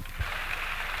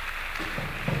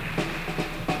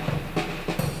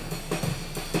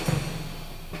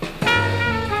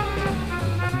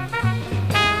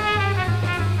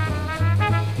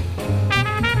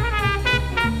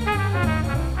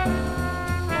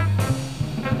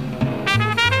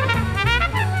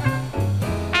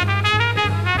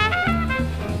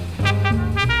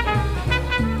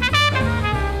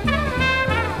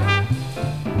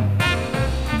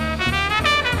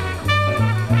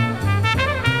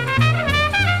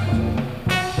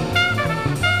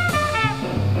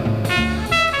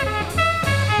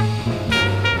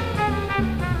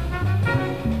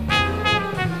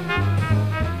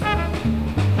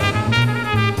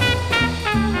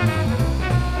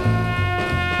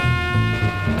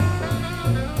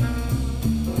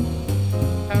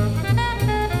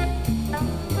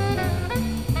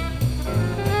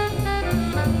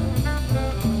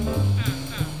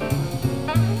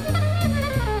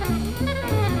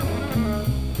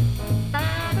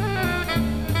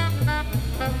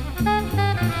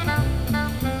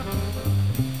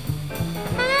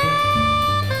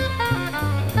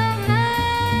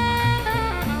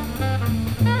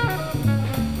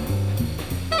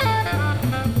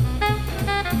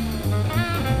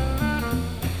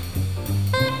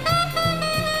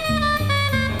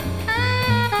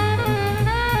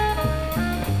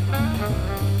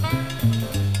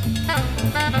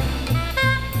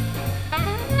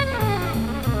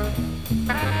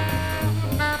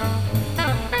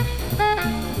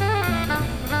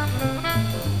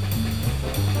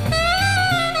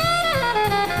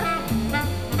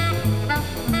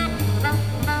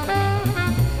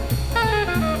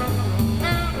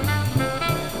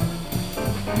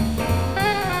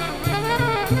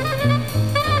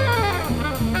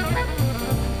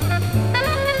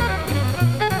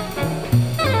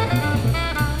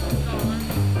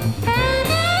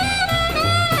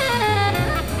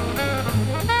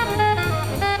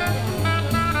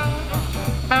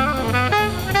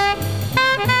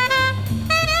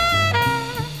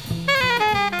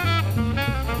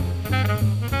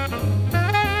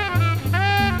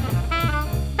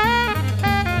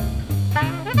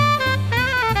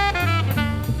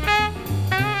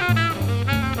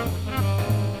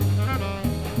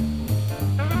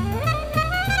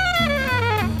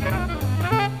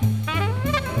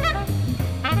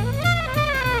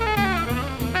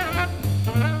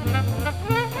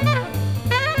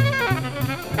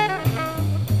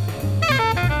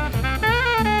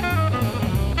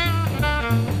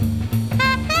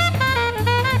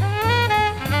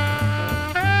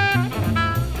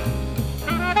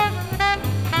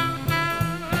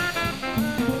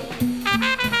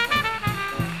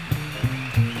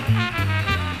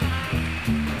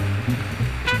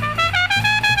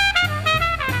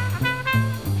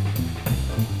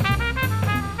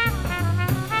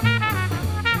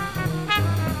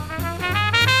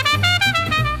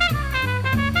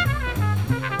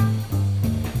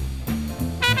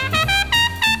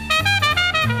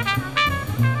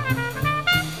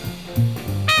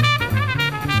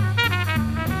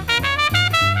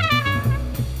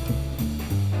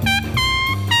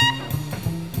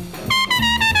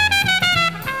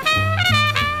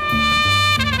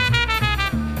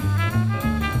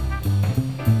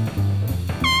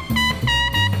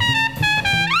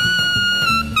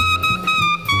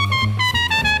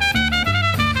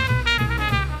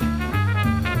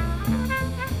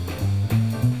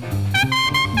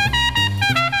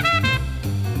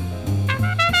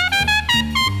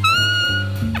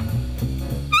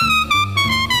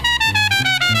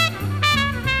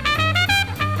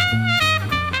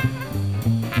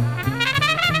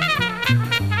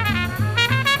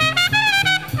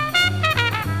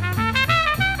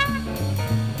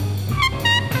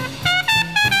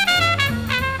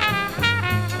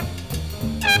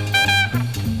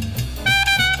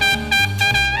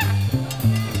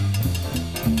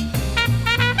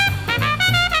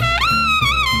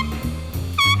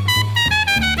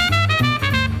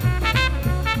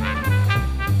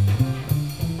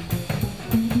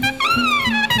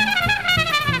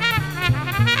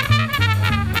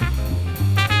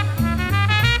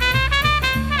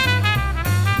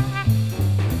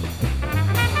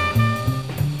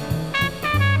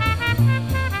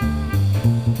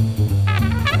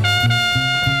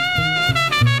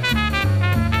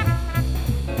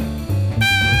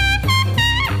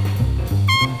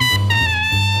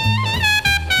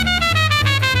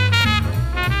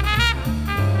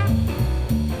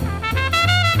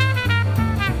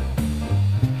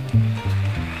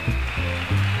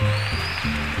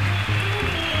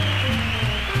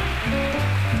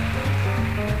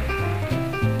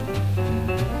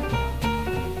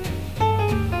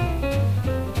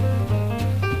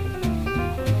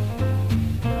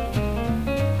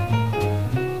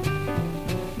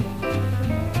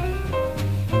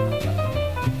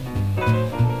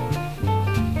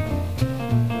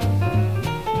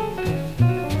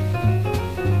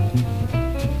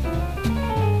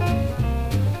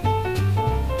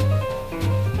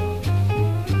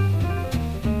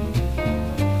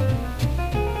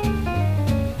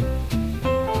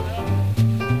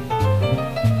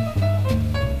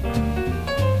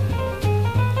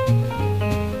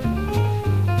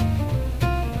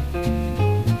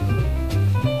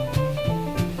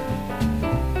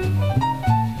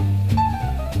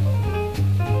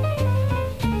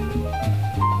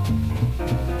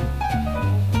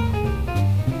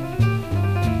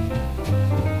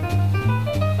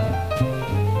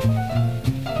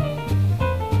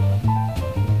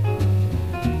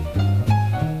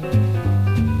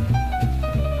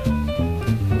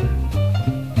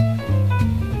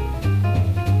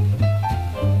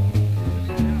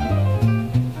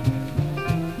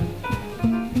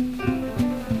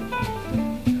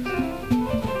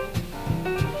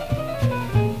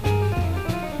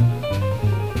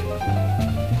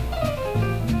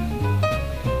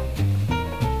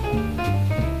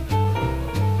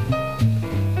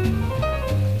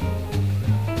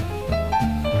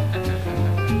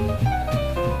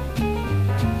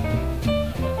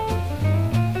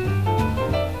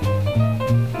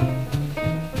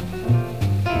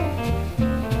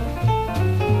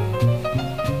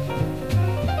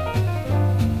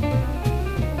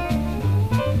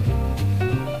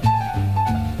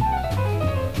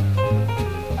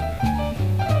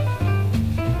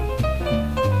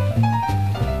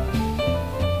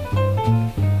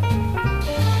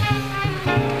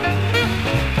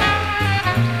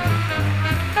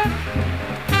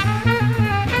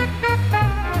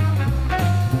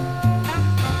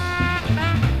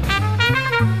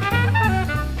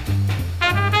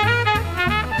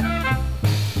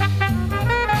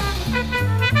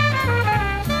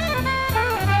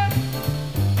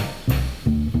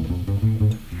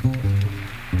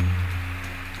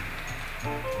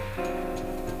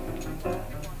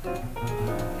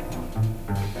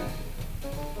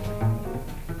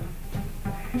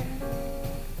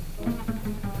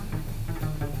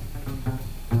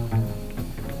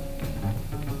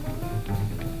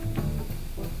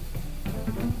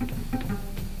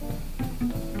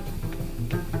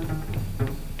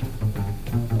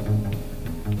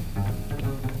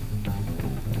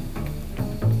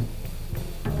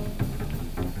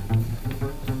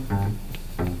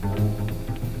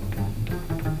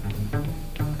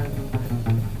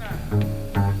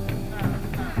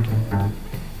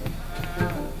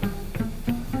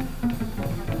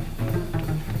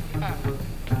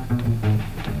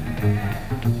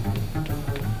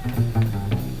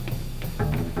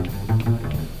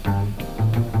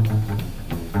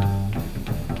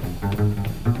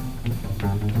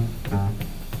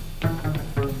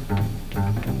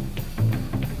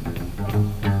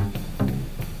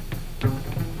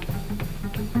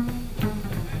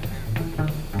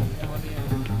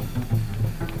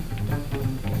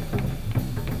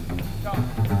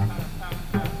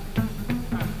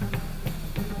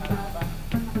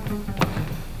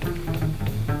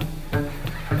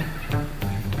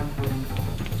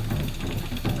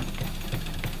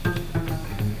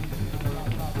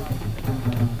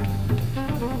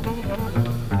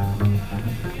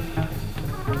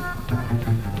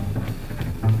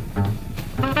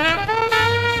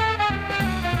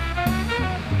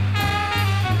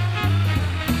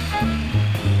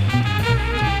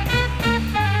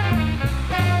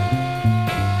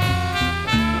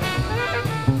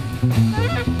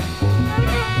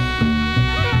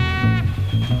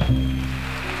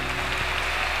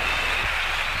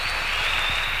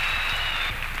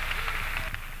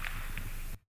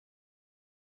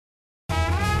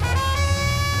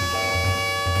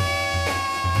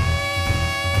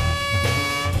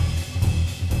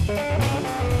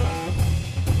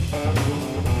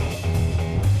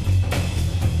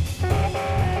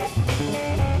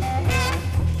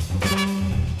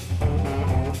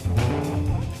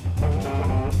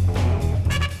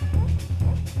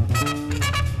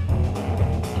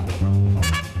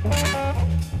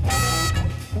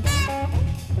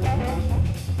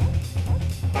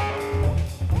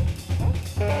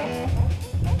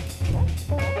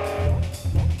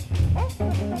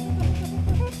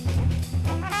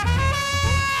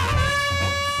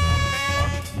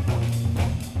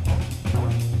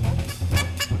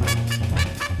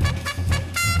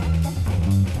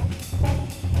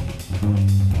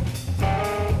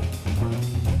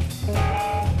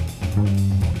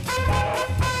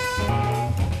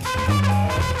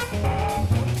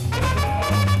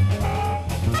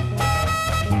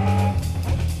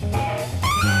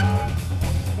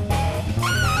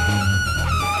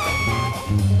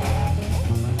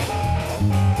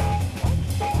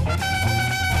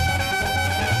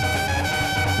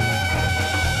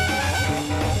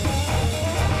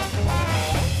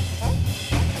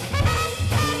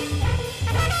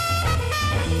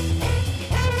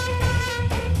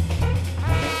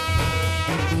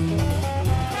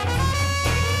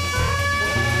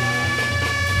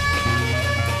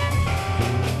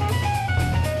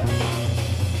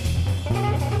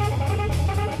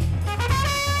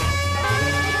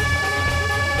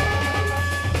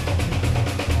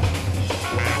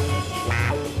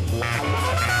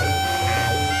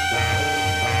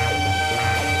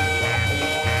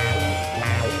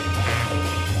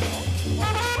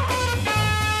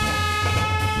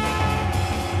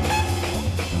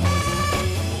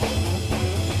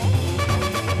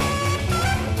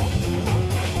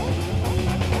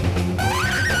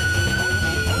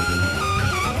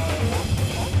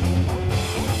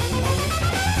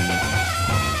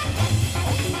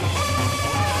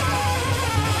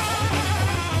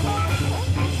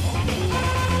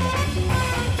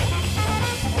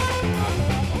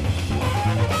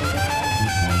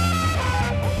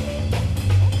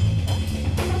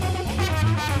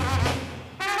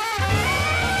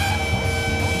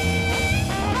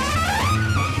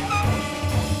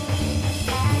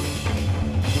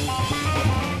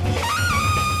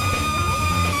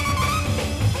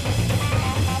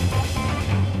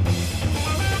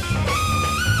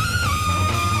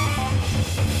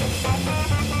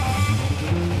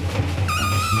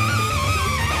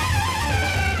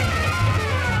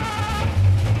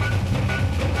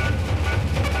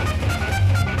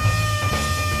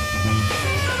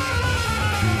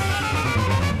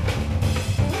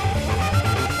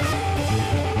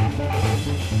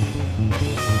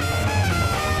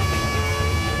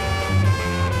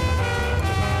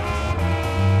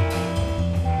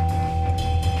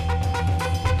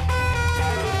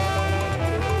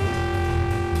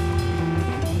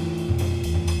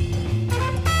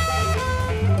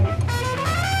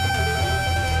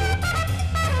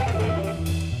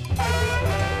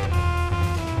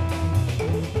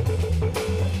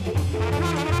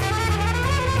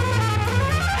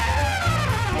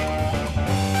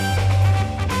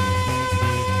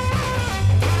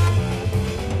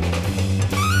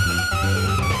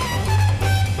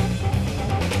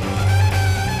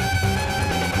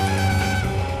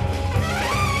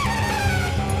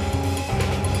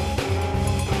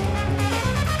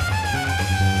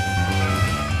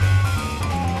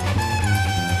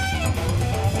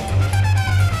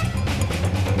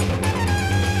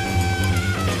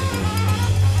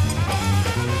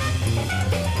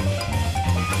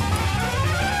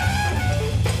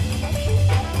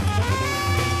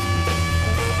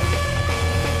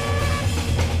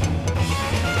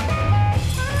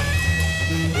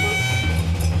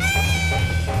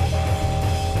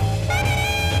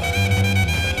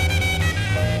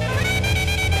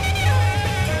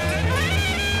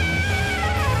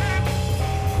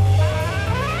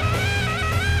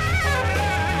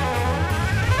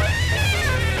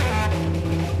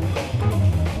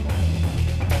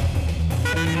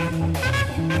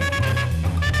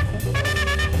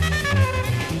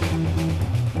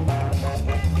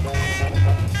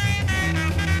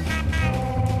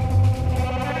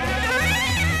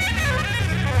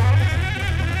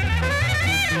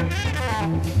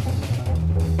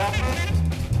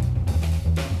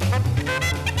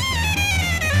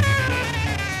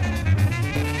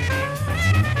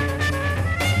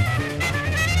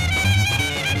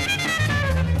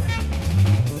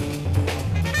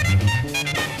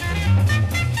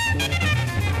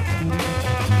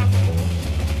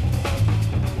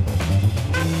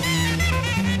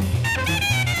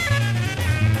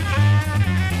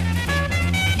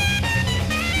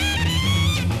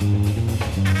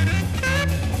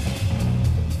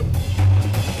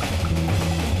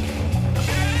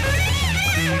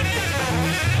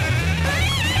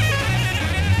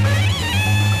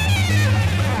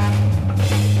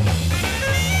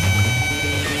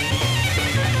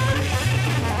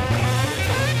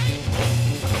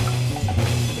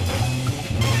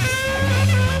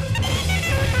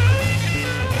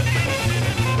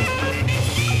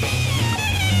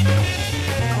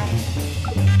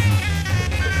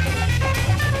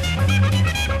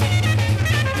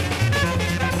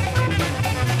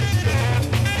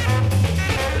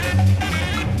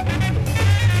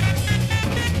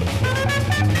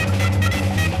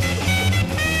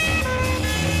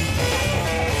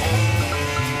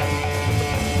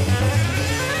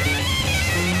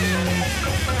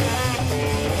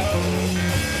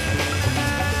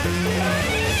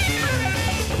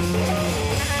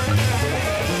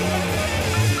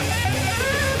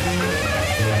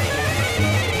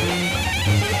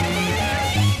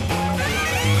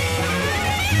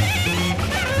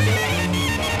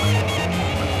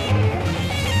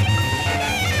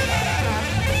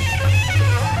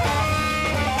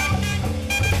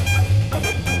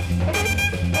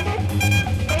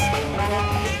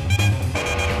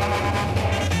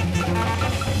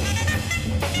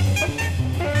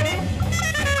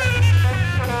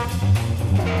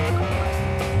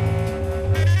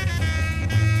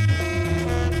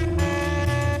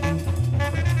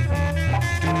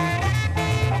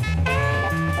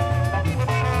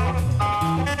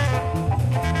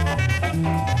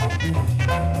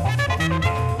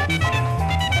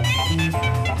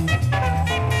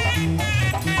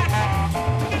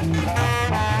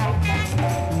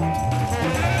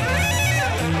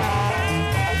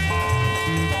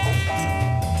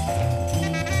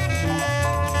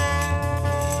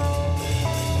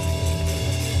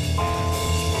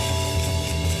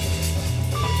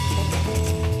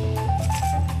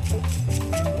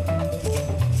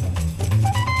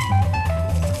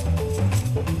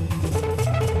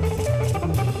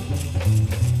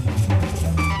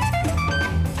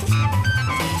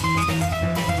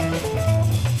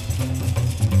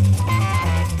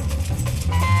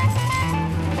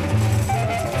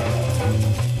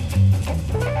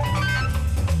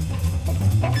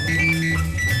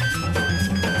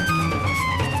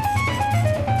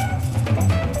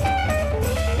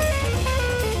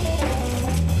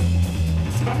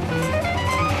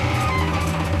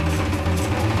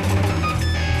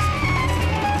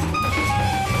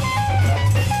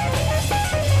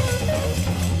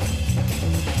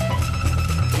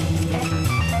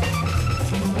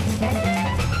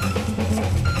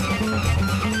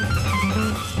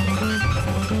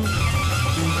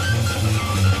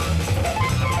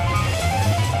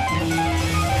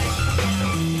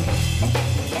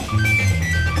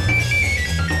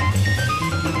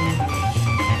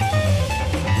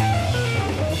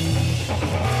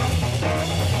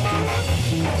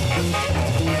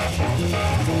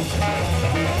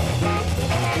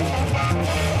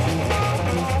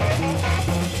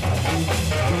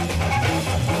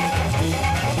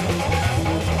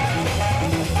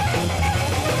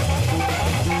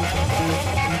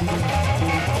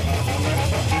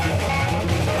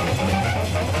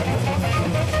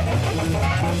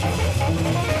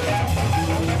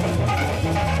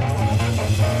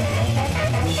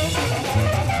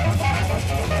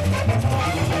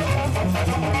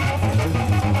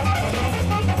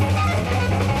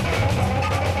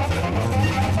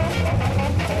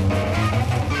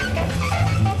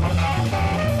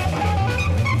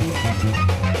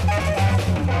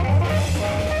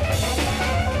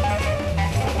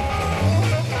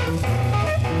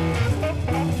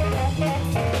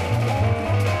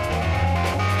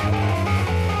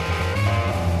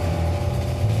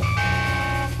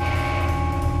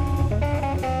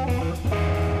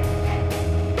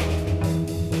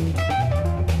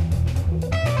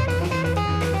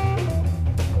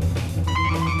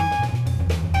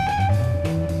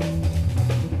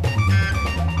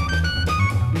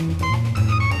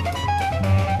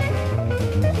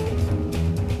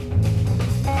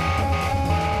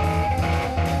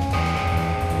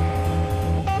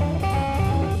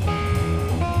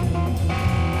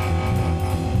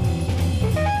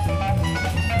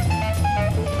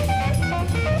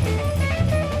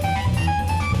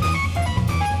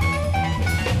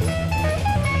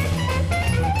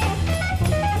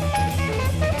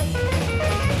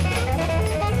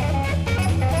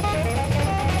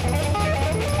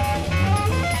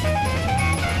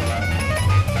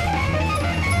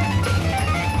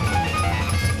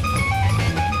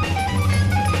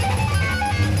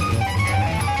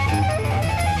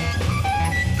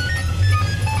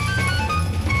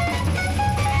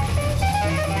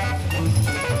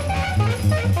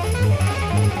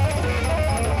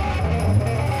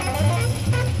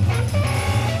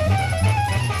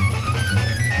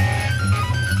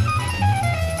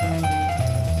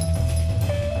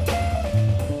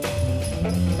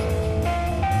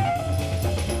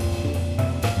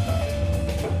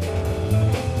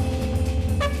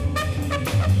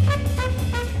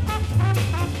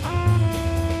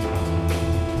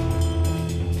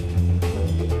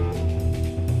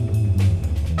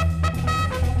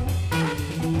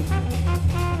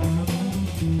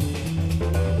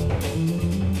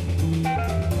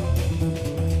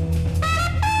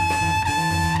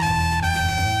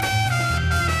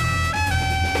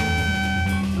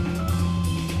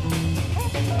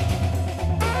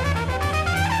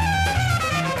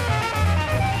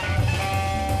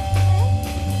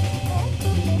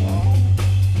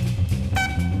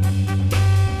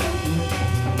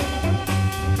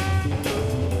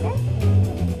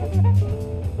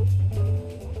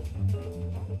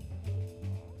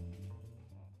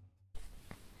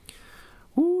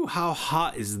 how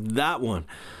hot is that one?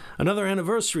 Another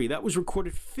anniversary that was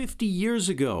recorded 50 years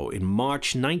ago in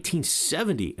March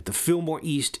 1970 at the Fillmore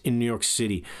East in New York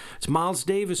City. It's Miles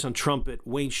Davis on trumpet,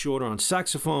 Wayne Shorter on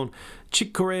saxophone,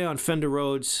 Chick Corea on Fender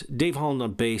Rhodes, Dave Holland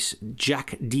on bass,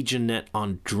 Jack DeJohnette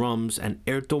on drums, and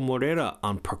Erto Morera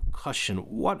on percussion.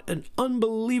 What an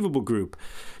unbelievable group.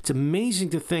 It's amazing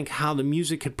to think how the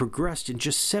music had progressed in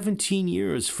just 17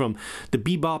 years from the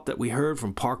bebop that we heard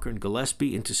from Parker and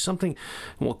Gillespie into something,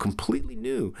 well, completely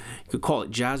new. You could call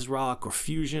it jazz rock or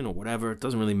fusion or whatever. It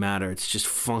doesn't really matter. It's just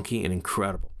funky and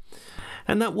incredible.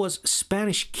 And that was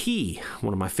Spanish Key,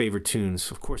 one of my favorite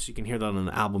tunes. Of course, you can hear that on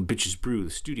the album Bitches Brew, the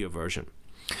studio version.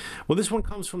 Well, this one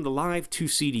comes from the live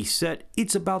 2-CD set,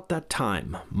 It's About That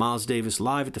Time, Miles Davis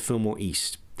live at the Fillmore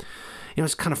East. You know,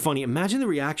 it's kind of funny. Imagine the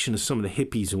reaction of some of the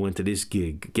hippies who went to this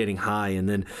gig, getting high and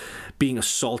then being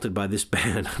assaulted by this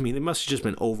band. I mean, they must have just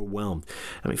been overwhelmed.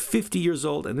 50 years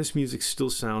old, and this music still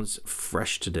sounds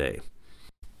fresh today.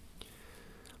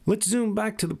 Let's zoom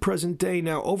back to the present day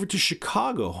now, over to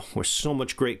Chicago, where so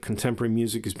much great contemporary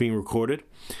music is being recorded.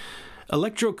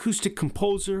 Electroacoustic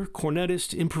composer,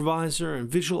 cornetist, improviser, and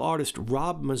visual artist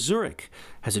Rob Mazurek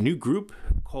has a new group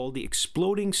called the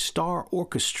Exploding Star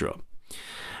Orchestra.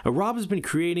 Rob has been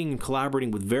creating and collaborating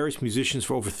with various musicians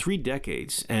for over 3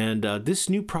 decades, and this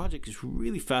new project is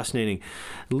really fascinating.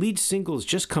 The lead single has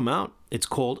just come out. It's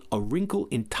called A Wrinkle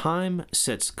in Time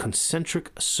Sets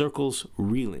Concentric Circles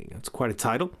Reeling. That's quite a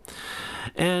title.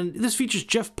 And this features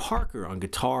Jeff Parker on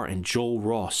guitar and Joel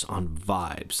Ross on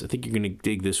vibes. I think you're going to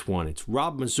dig this one. It's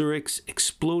Rob Mazurek's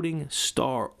Exploding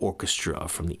Star Orchestra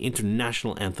from the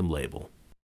International Anthem label.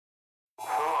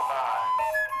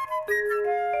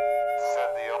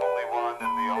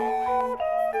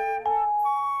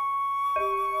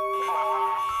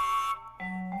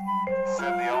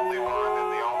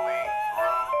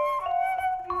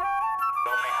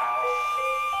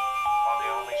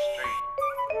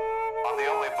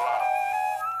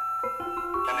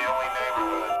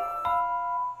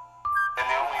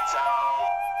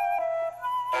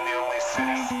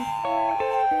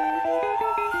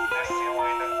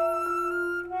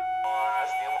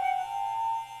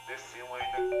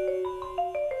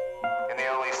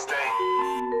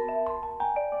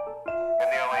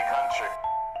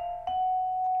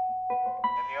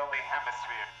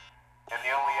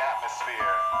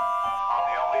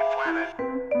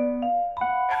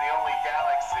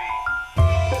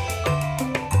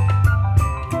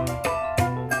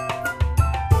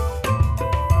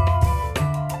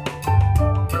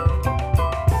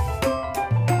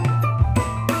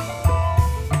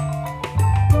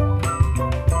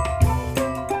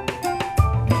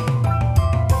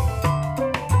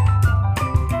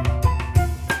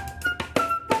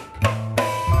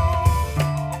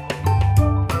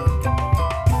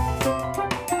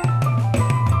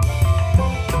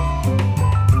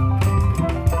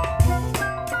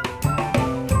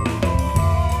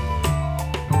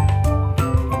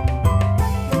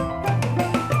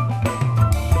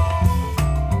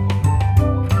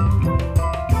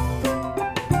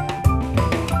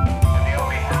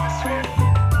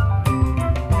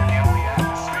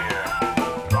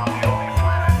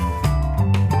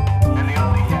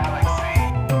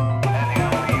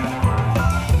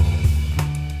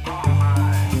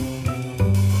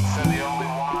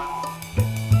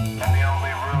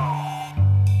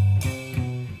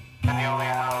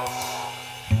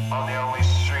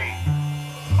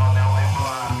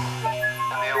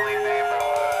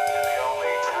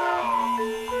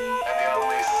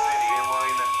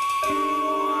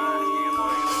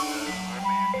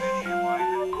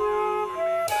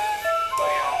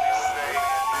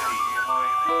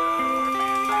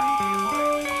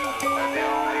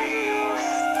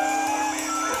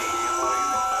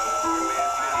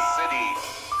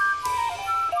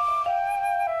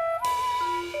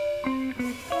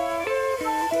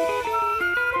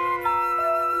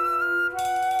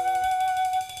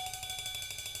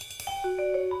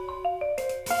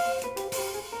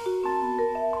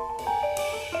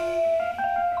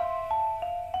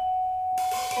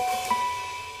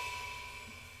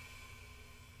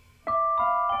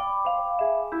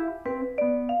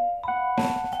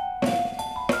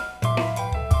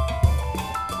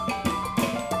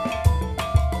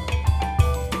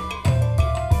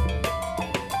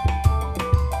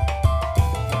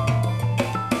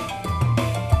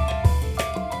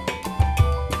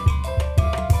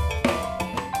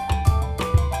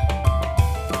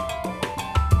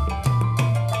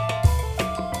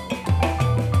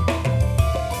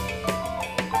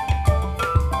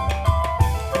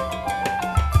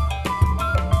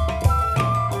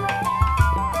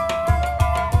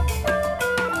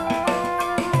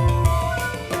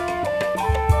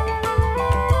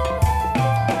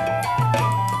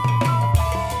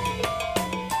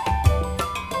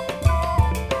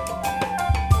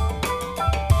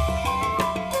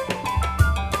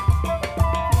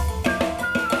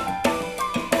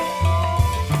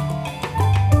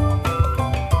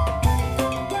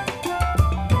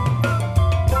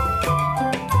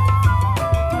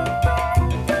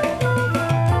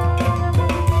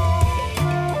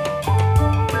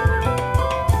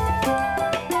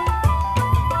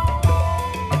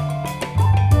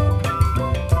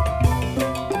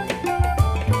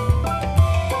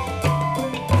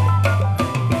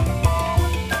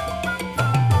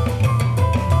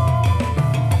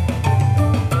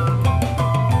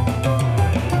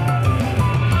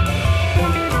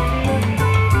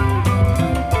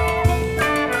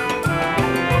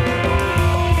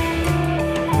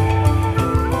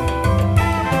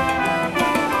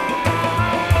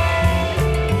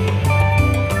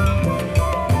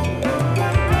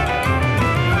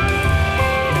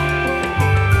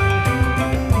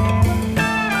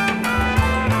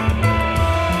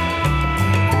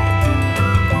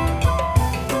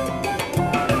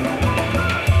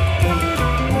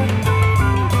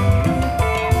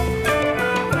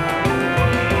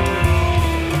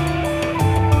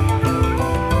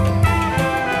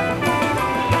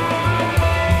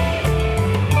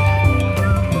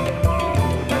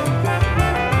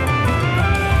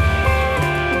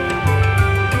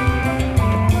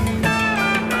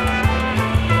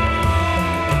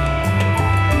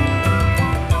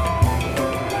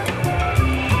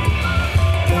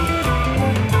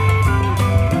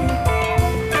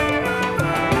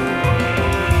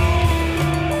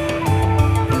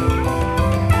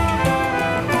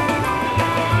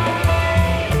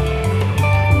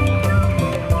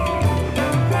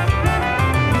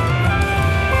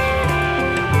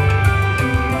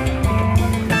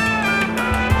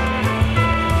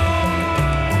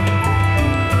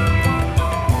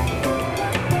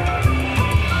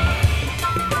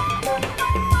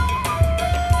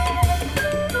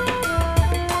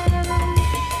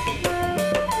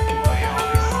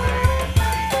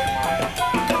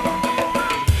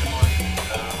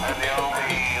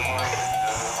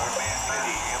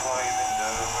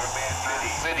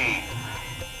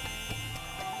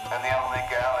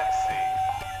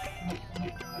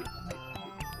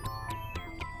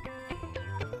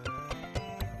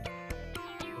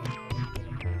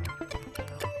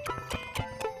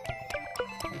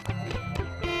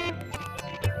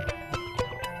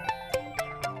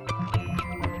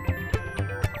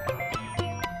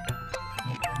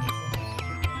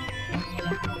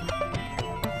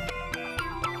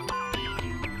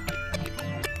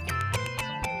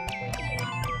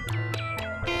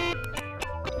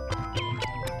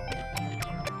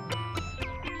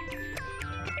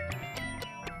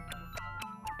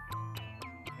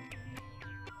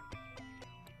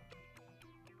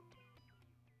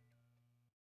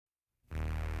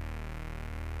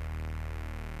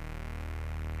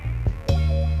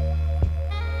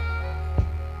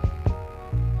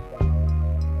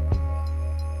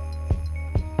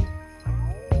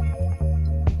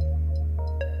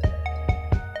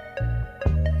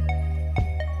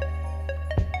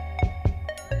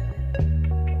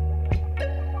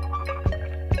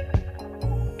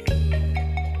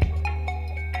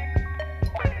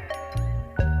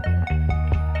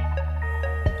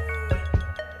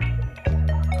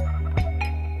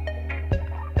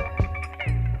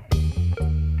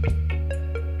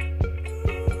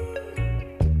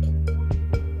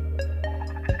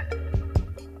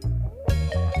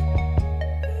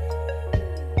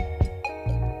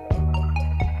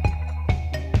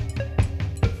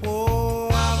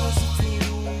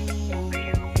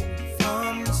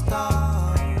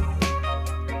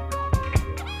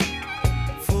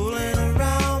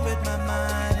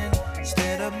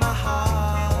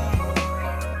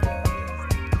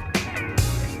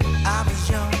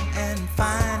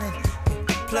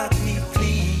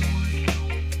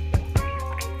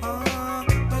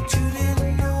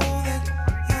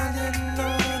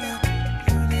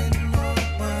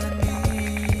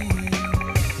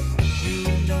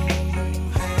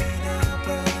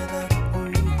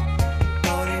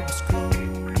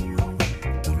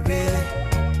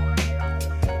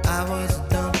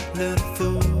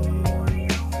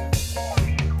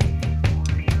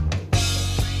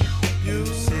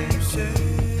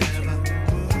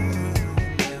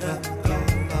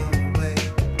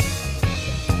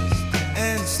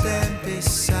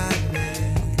 beside me.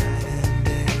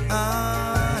 I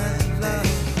love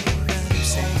and you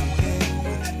say you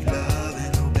love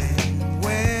and obey.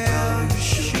 Well, you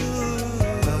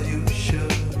should. Well, you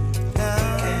should.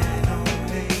 Now can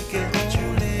only get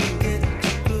too good.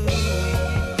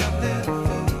 Dumb little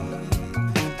fool.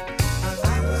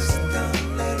 I was a dumb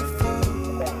little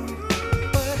fool.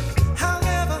 But I'll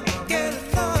never get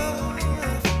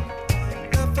enough.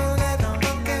 Never let them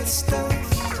get stuff.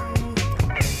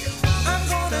 I'm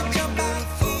gonna jump out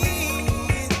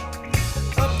in,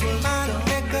 up my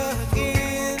neck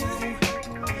again.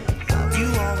 You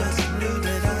always knew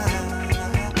that I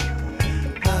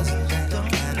wasn't that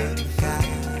kind of guy.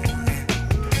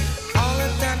 All the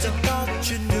times I thought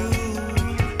you knew,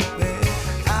 babe,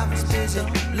 I was busy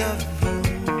loving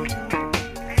you.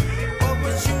 What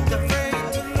was you afraid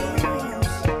to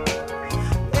lose?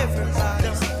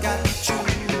 Everybody's got to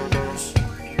choose.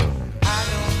 I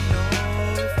don't know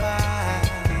if I'm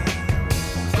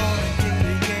gonna get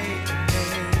a yay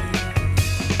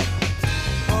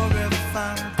or if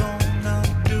I'm gonna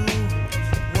do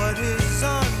what is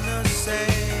on the say.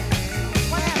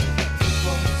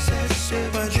 Possessive,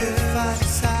 but if I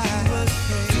decide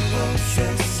too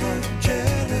possessive,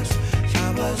 jealous, I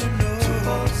wasn't too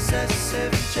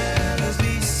possessive, jealous,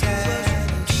 be sad,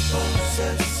 too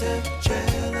possessive,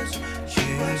 jealous, she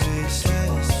was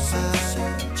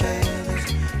possessive, jealous,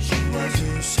 she was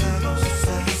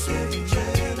possessive,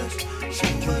 jealous, she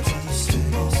was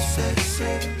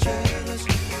possessive, jealous,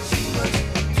 she was.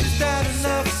 Is that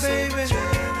enough, baby?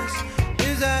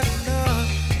 Is that enough?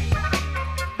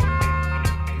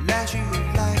 Last you a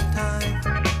lifetime.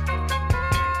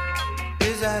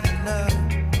 Is that enough?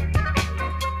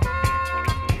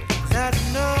 Is that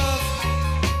enough?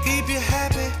 Keep you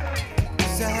happy.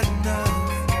 Is that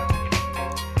enough?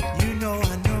 You know I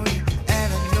know you, and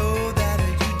I know that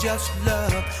you just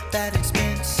love that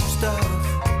expensive stuff.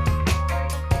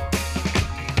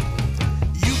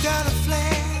 You got a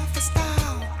flair for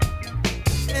style,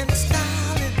 and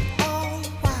styling all the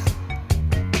while.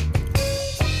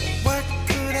 What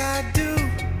could I do?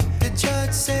 The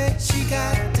judge said she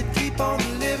got to keep on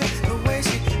living the way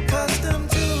she accustomed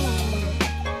to.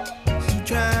 You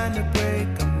trying to break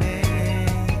a man,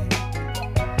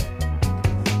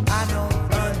 I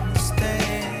don't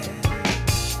understand.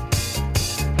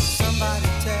 Somebody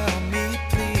tell me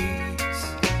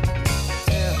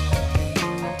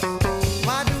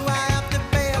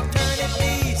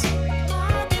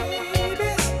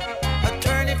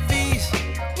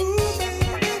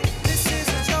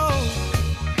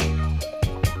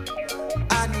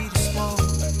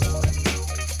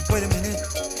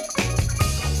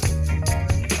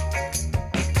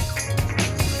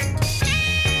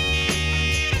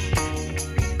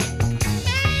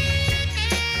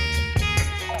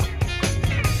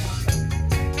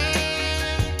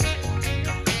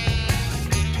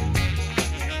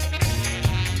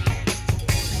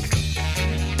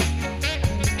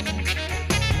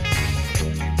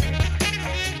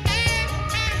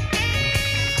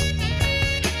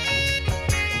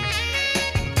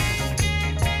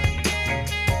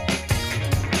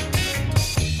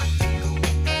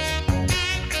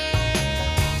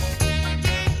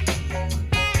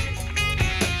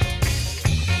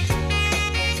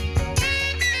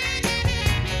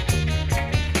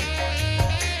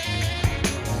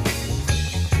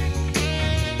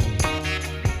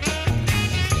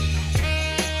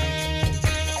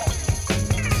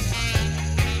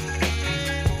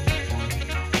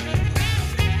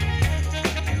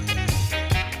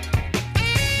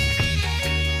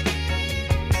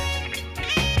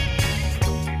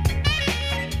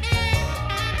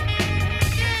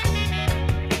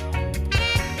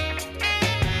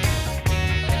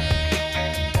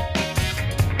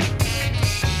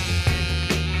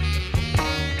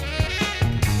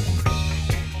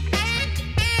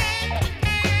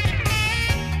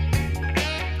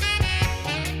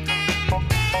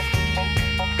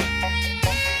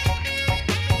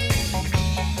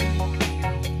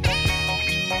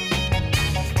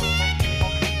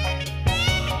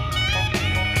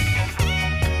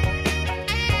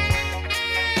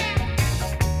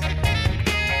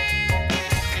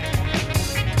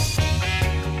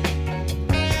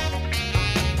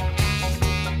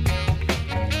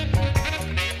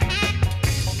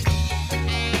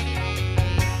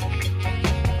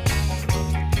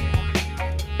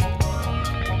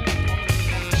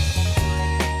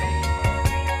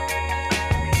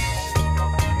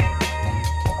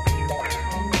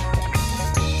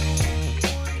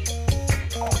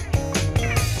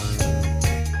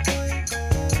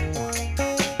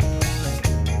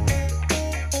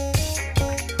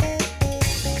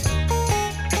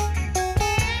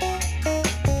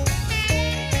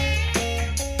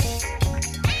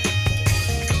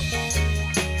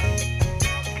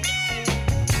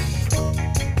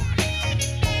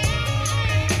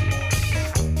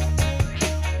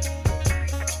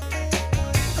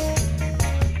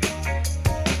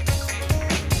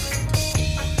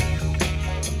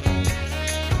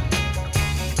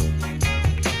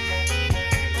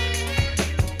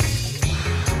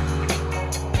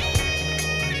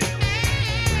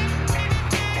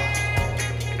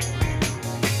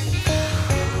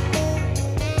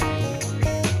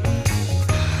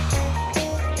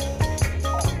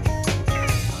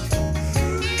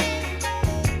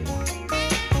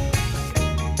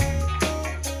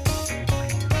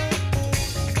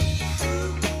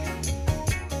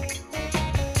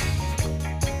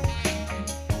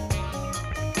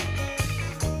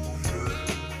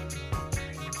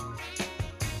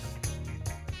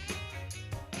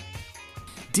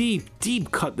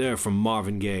deep cut there from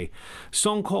Marvin Gaye. A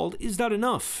song called Is That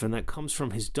Enough? And that comes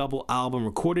from his double album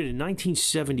recorded in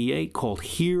 1978 called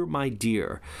Here My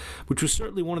Dear, which was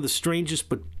certainly one of the strangest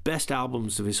but best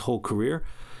albums of his whole career.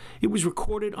 It was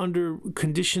recorded under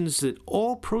conditions that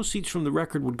all proceeds from the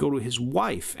record would go to his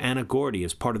wife, Anna Gordy,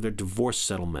 as part of their divorce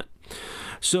settlement.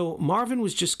 So Marvin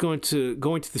was just going to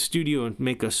the studio and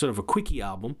make a sort of a quickie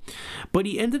album, but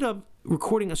he ended up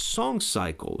recording a song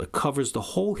cycle that covers the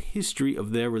whole history of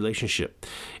their relationship.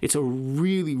 It's a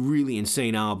really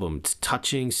insane album. It's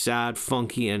touching, sad,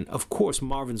 funky, and of course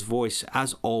Marvin's voice,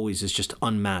 as always, is just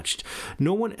unmatched.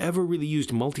 No one ever really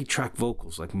used multi-track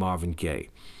vocals like Marvin Gaye.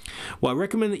 Well, I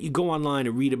recommend that you go online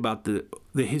and read about the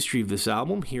history of this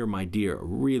album. Here, My Dear, a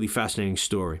really fascinating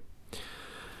story.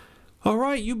 All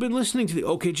right, you've been listening to the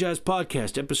OK Jazz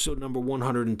Podcast, episode number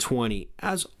 120.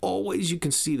 As always, you can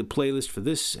see the playlist for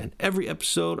this and every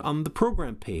episode on the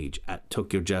program page at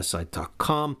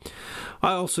TokyoJazzSite.com.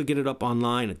 I also get it up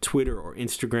online at Twitter or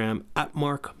Instagram at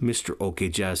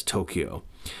 @MrOKJazzTokyo.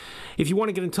 If you want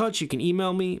to get in touch, you can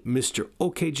email me,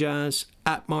 MrOKJazz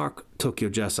at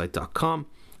TokyoJazzSite.com.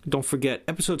 Don't forget,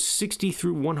 episodes 60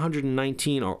 through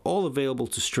 119 are all available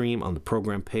to stream on the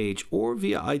program page or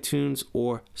via iTunes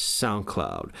or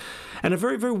SoundCloud. And a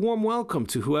very warm welcome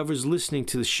to whoever's listening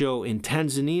to the show in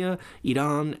Tanzania,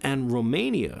 Iran, and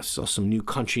Romania. Saw some new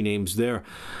country names there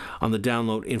on the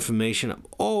download information. I'm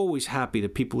always happy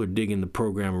that people are digging the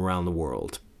program around the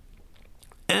world.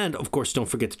 And, of course, don't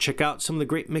forget to check out some of the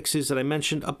great mixes that I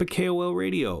mentioned up at KOL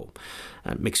Radio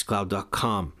at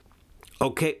Mixcloud.com.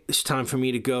 Okay, it's time for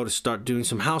me to go to start doing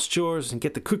some house chores and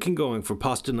get the cooking going for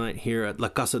pasta night here at La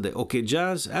Casa de OK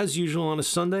Jazz, as usual on a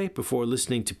Sunday, before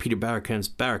listening to Peter Barakan's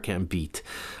Barakan Beat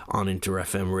on Inter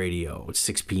FM Radio at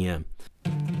 6 p.m.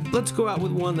 Let's go out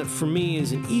with one that for me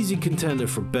is an easy contender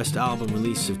for Best Album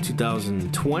Release of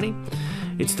 2020.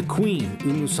 It's the Queen,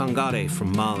 Umu Sangare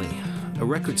from Mali, a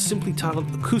record simply titled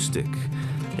Acoustic,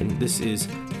 and this is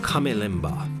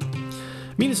Kamelemba.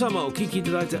 皆様お聴きい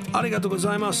ただいてありがとうご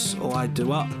ざいます。お相手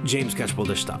はジェームズ・キャッチポー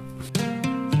ルでした。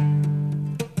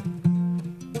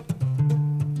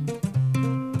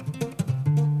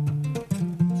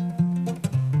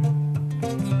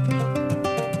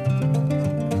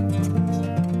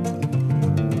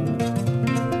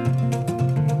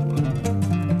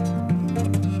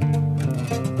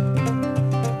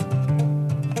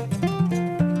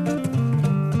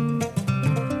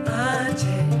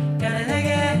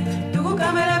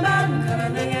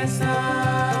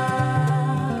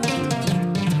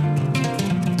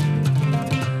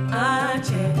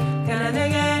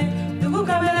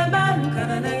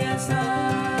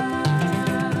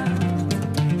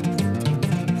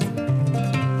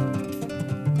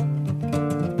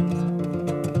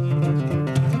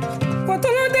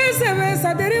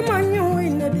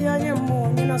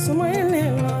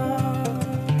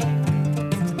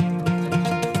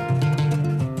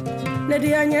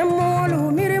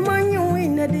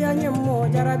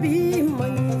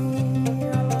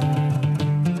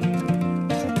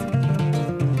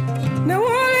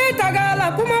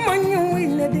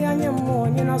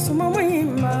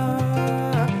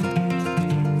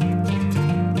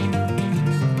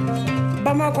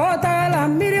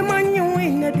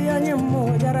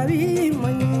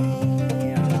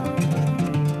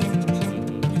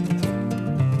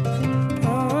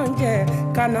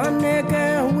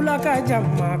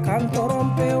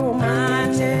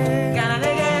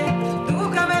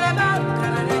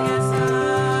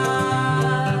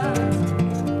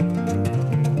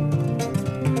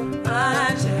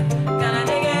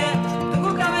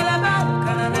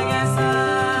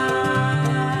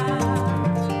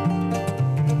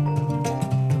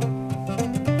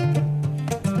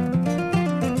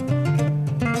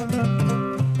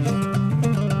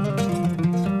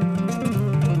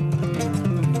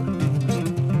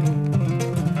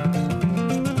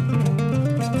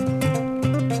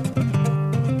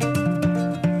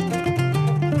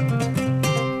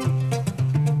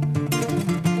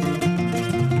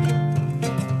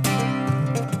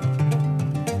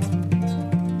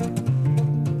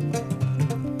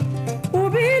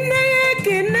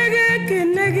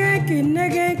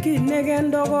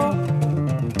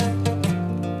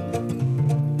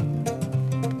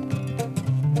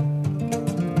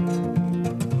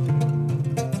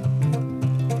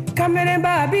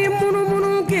Kameremba abi munu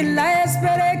munu ki la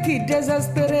espere ki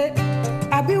desespere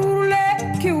abi urule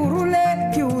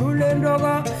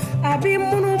ndogo abi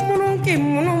munu munu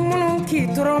ki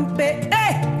trompe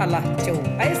Allah cew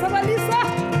ay sabalisa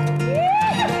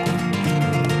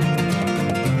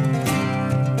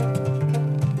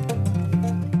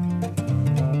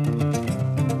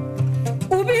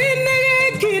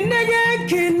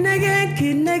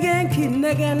k'i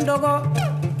nɛgɛn dɔgɔ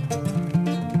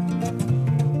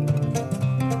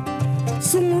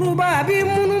sunguruba a b'i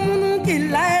munumunu k'i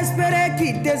la espérer k'i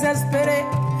désespérer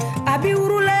a b'i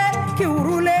urule k'i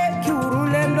urule k'i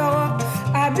urulen dɔgɔ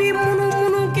a b'i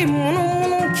munumunu k'i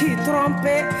munumunu k'i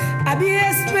tromper a b'i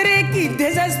espérer k'i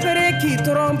désespérer k'i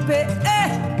tromper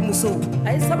muso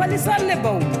a ye sabali sa ne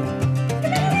baw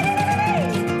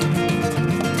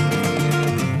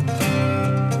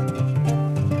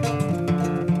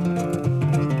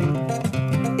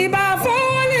i b'a fɔ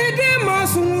waliden ma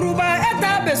sunguruba e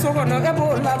t'a bɛ so kɔnɔ e b'o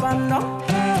laban dɔn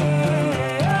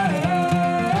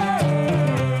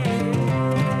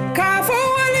k'a fɔ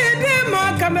waliden ma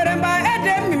kamerenba e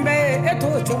den min bɛ ye e t'o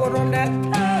cogo dɔn dɛ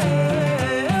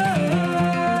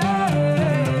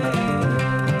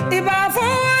i b'a fɔ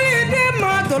waliden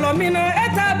ma dɔlɔ min na e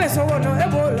t'a bɛ so kɔnɔ e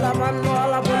b'o laban dɔn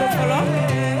ala bolo fɔlɔ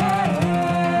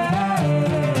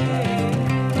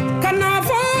kana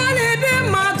fɔ waliden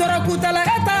ma dɔrɔkutala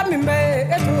e t'a min bɛ ye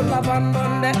e t'o laban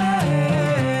dɔn dɛ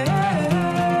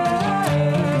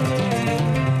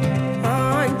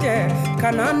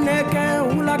kana nɛgɛ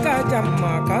wula ka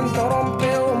jama kan tɔrɔ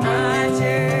pe o ma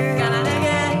cɛ kana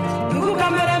nɛgɛ dugu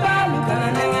kamɛrɛba lu kana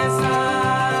nɛgɛ sa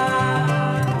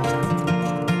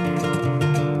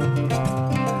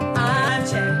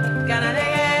cɛ kana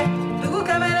nɛgɛ dugu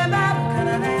kamɛrɛba lu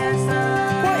kana nɛgɛ sa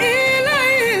ko ila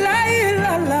ila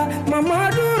ila la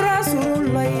mamadu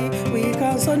rasulayi wi ka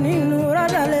sɔni nura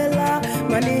dalela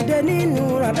malideni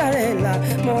nura dalela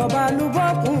mɔgɔbalu bɔ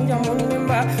kun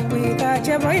jamuninba wi ka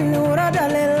cɛba nura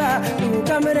dalela dugu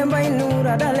kamɛrɛba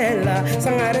nura dalela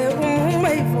sangare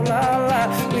umumba fulala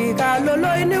wi ka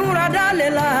lolo nura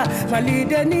dalela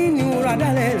malideni nura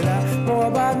dalela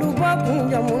mɔgɔbalu bɔ kun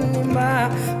jamuninba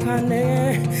kane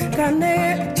kane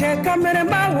cɛ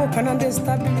kamɛrɛba wo kana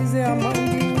destabiliser a man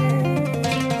di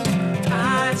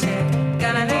cɛ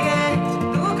kana nɛgɛ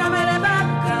dugu kamɛrɛba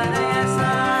kana nɛgɛ sa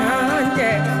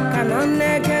kana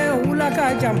nɛgɛ wula ka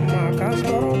jama kan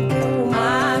sɔrɔ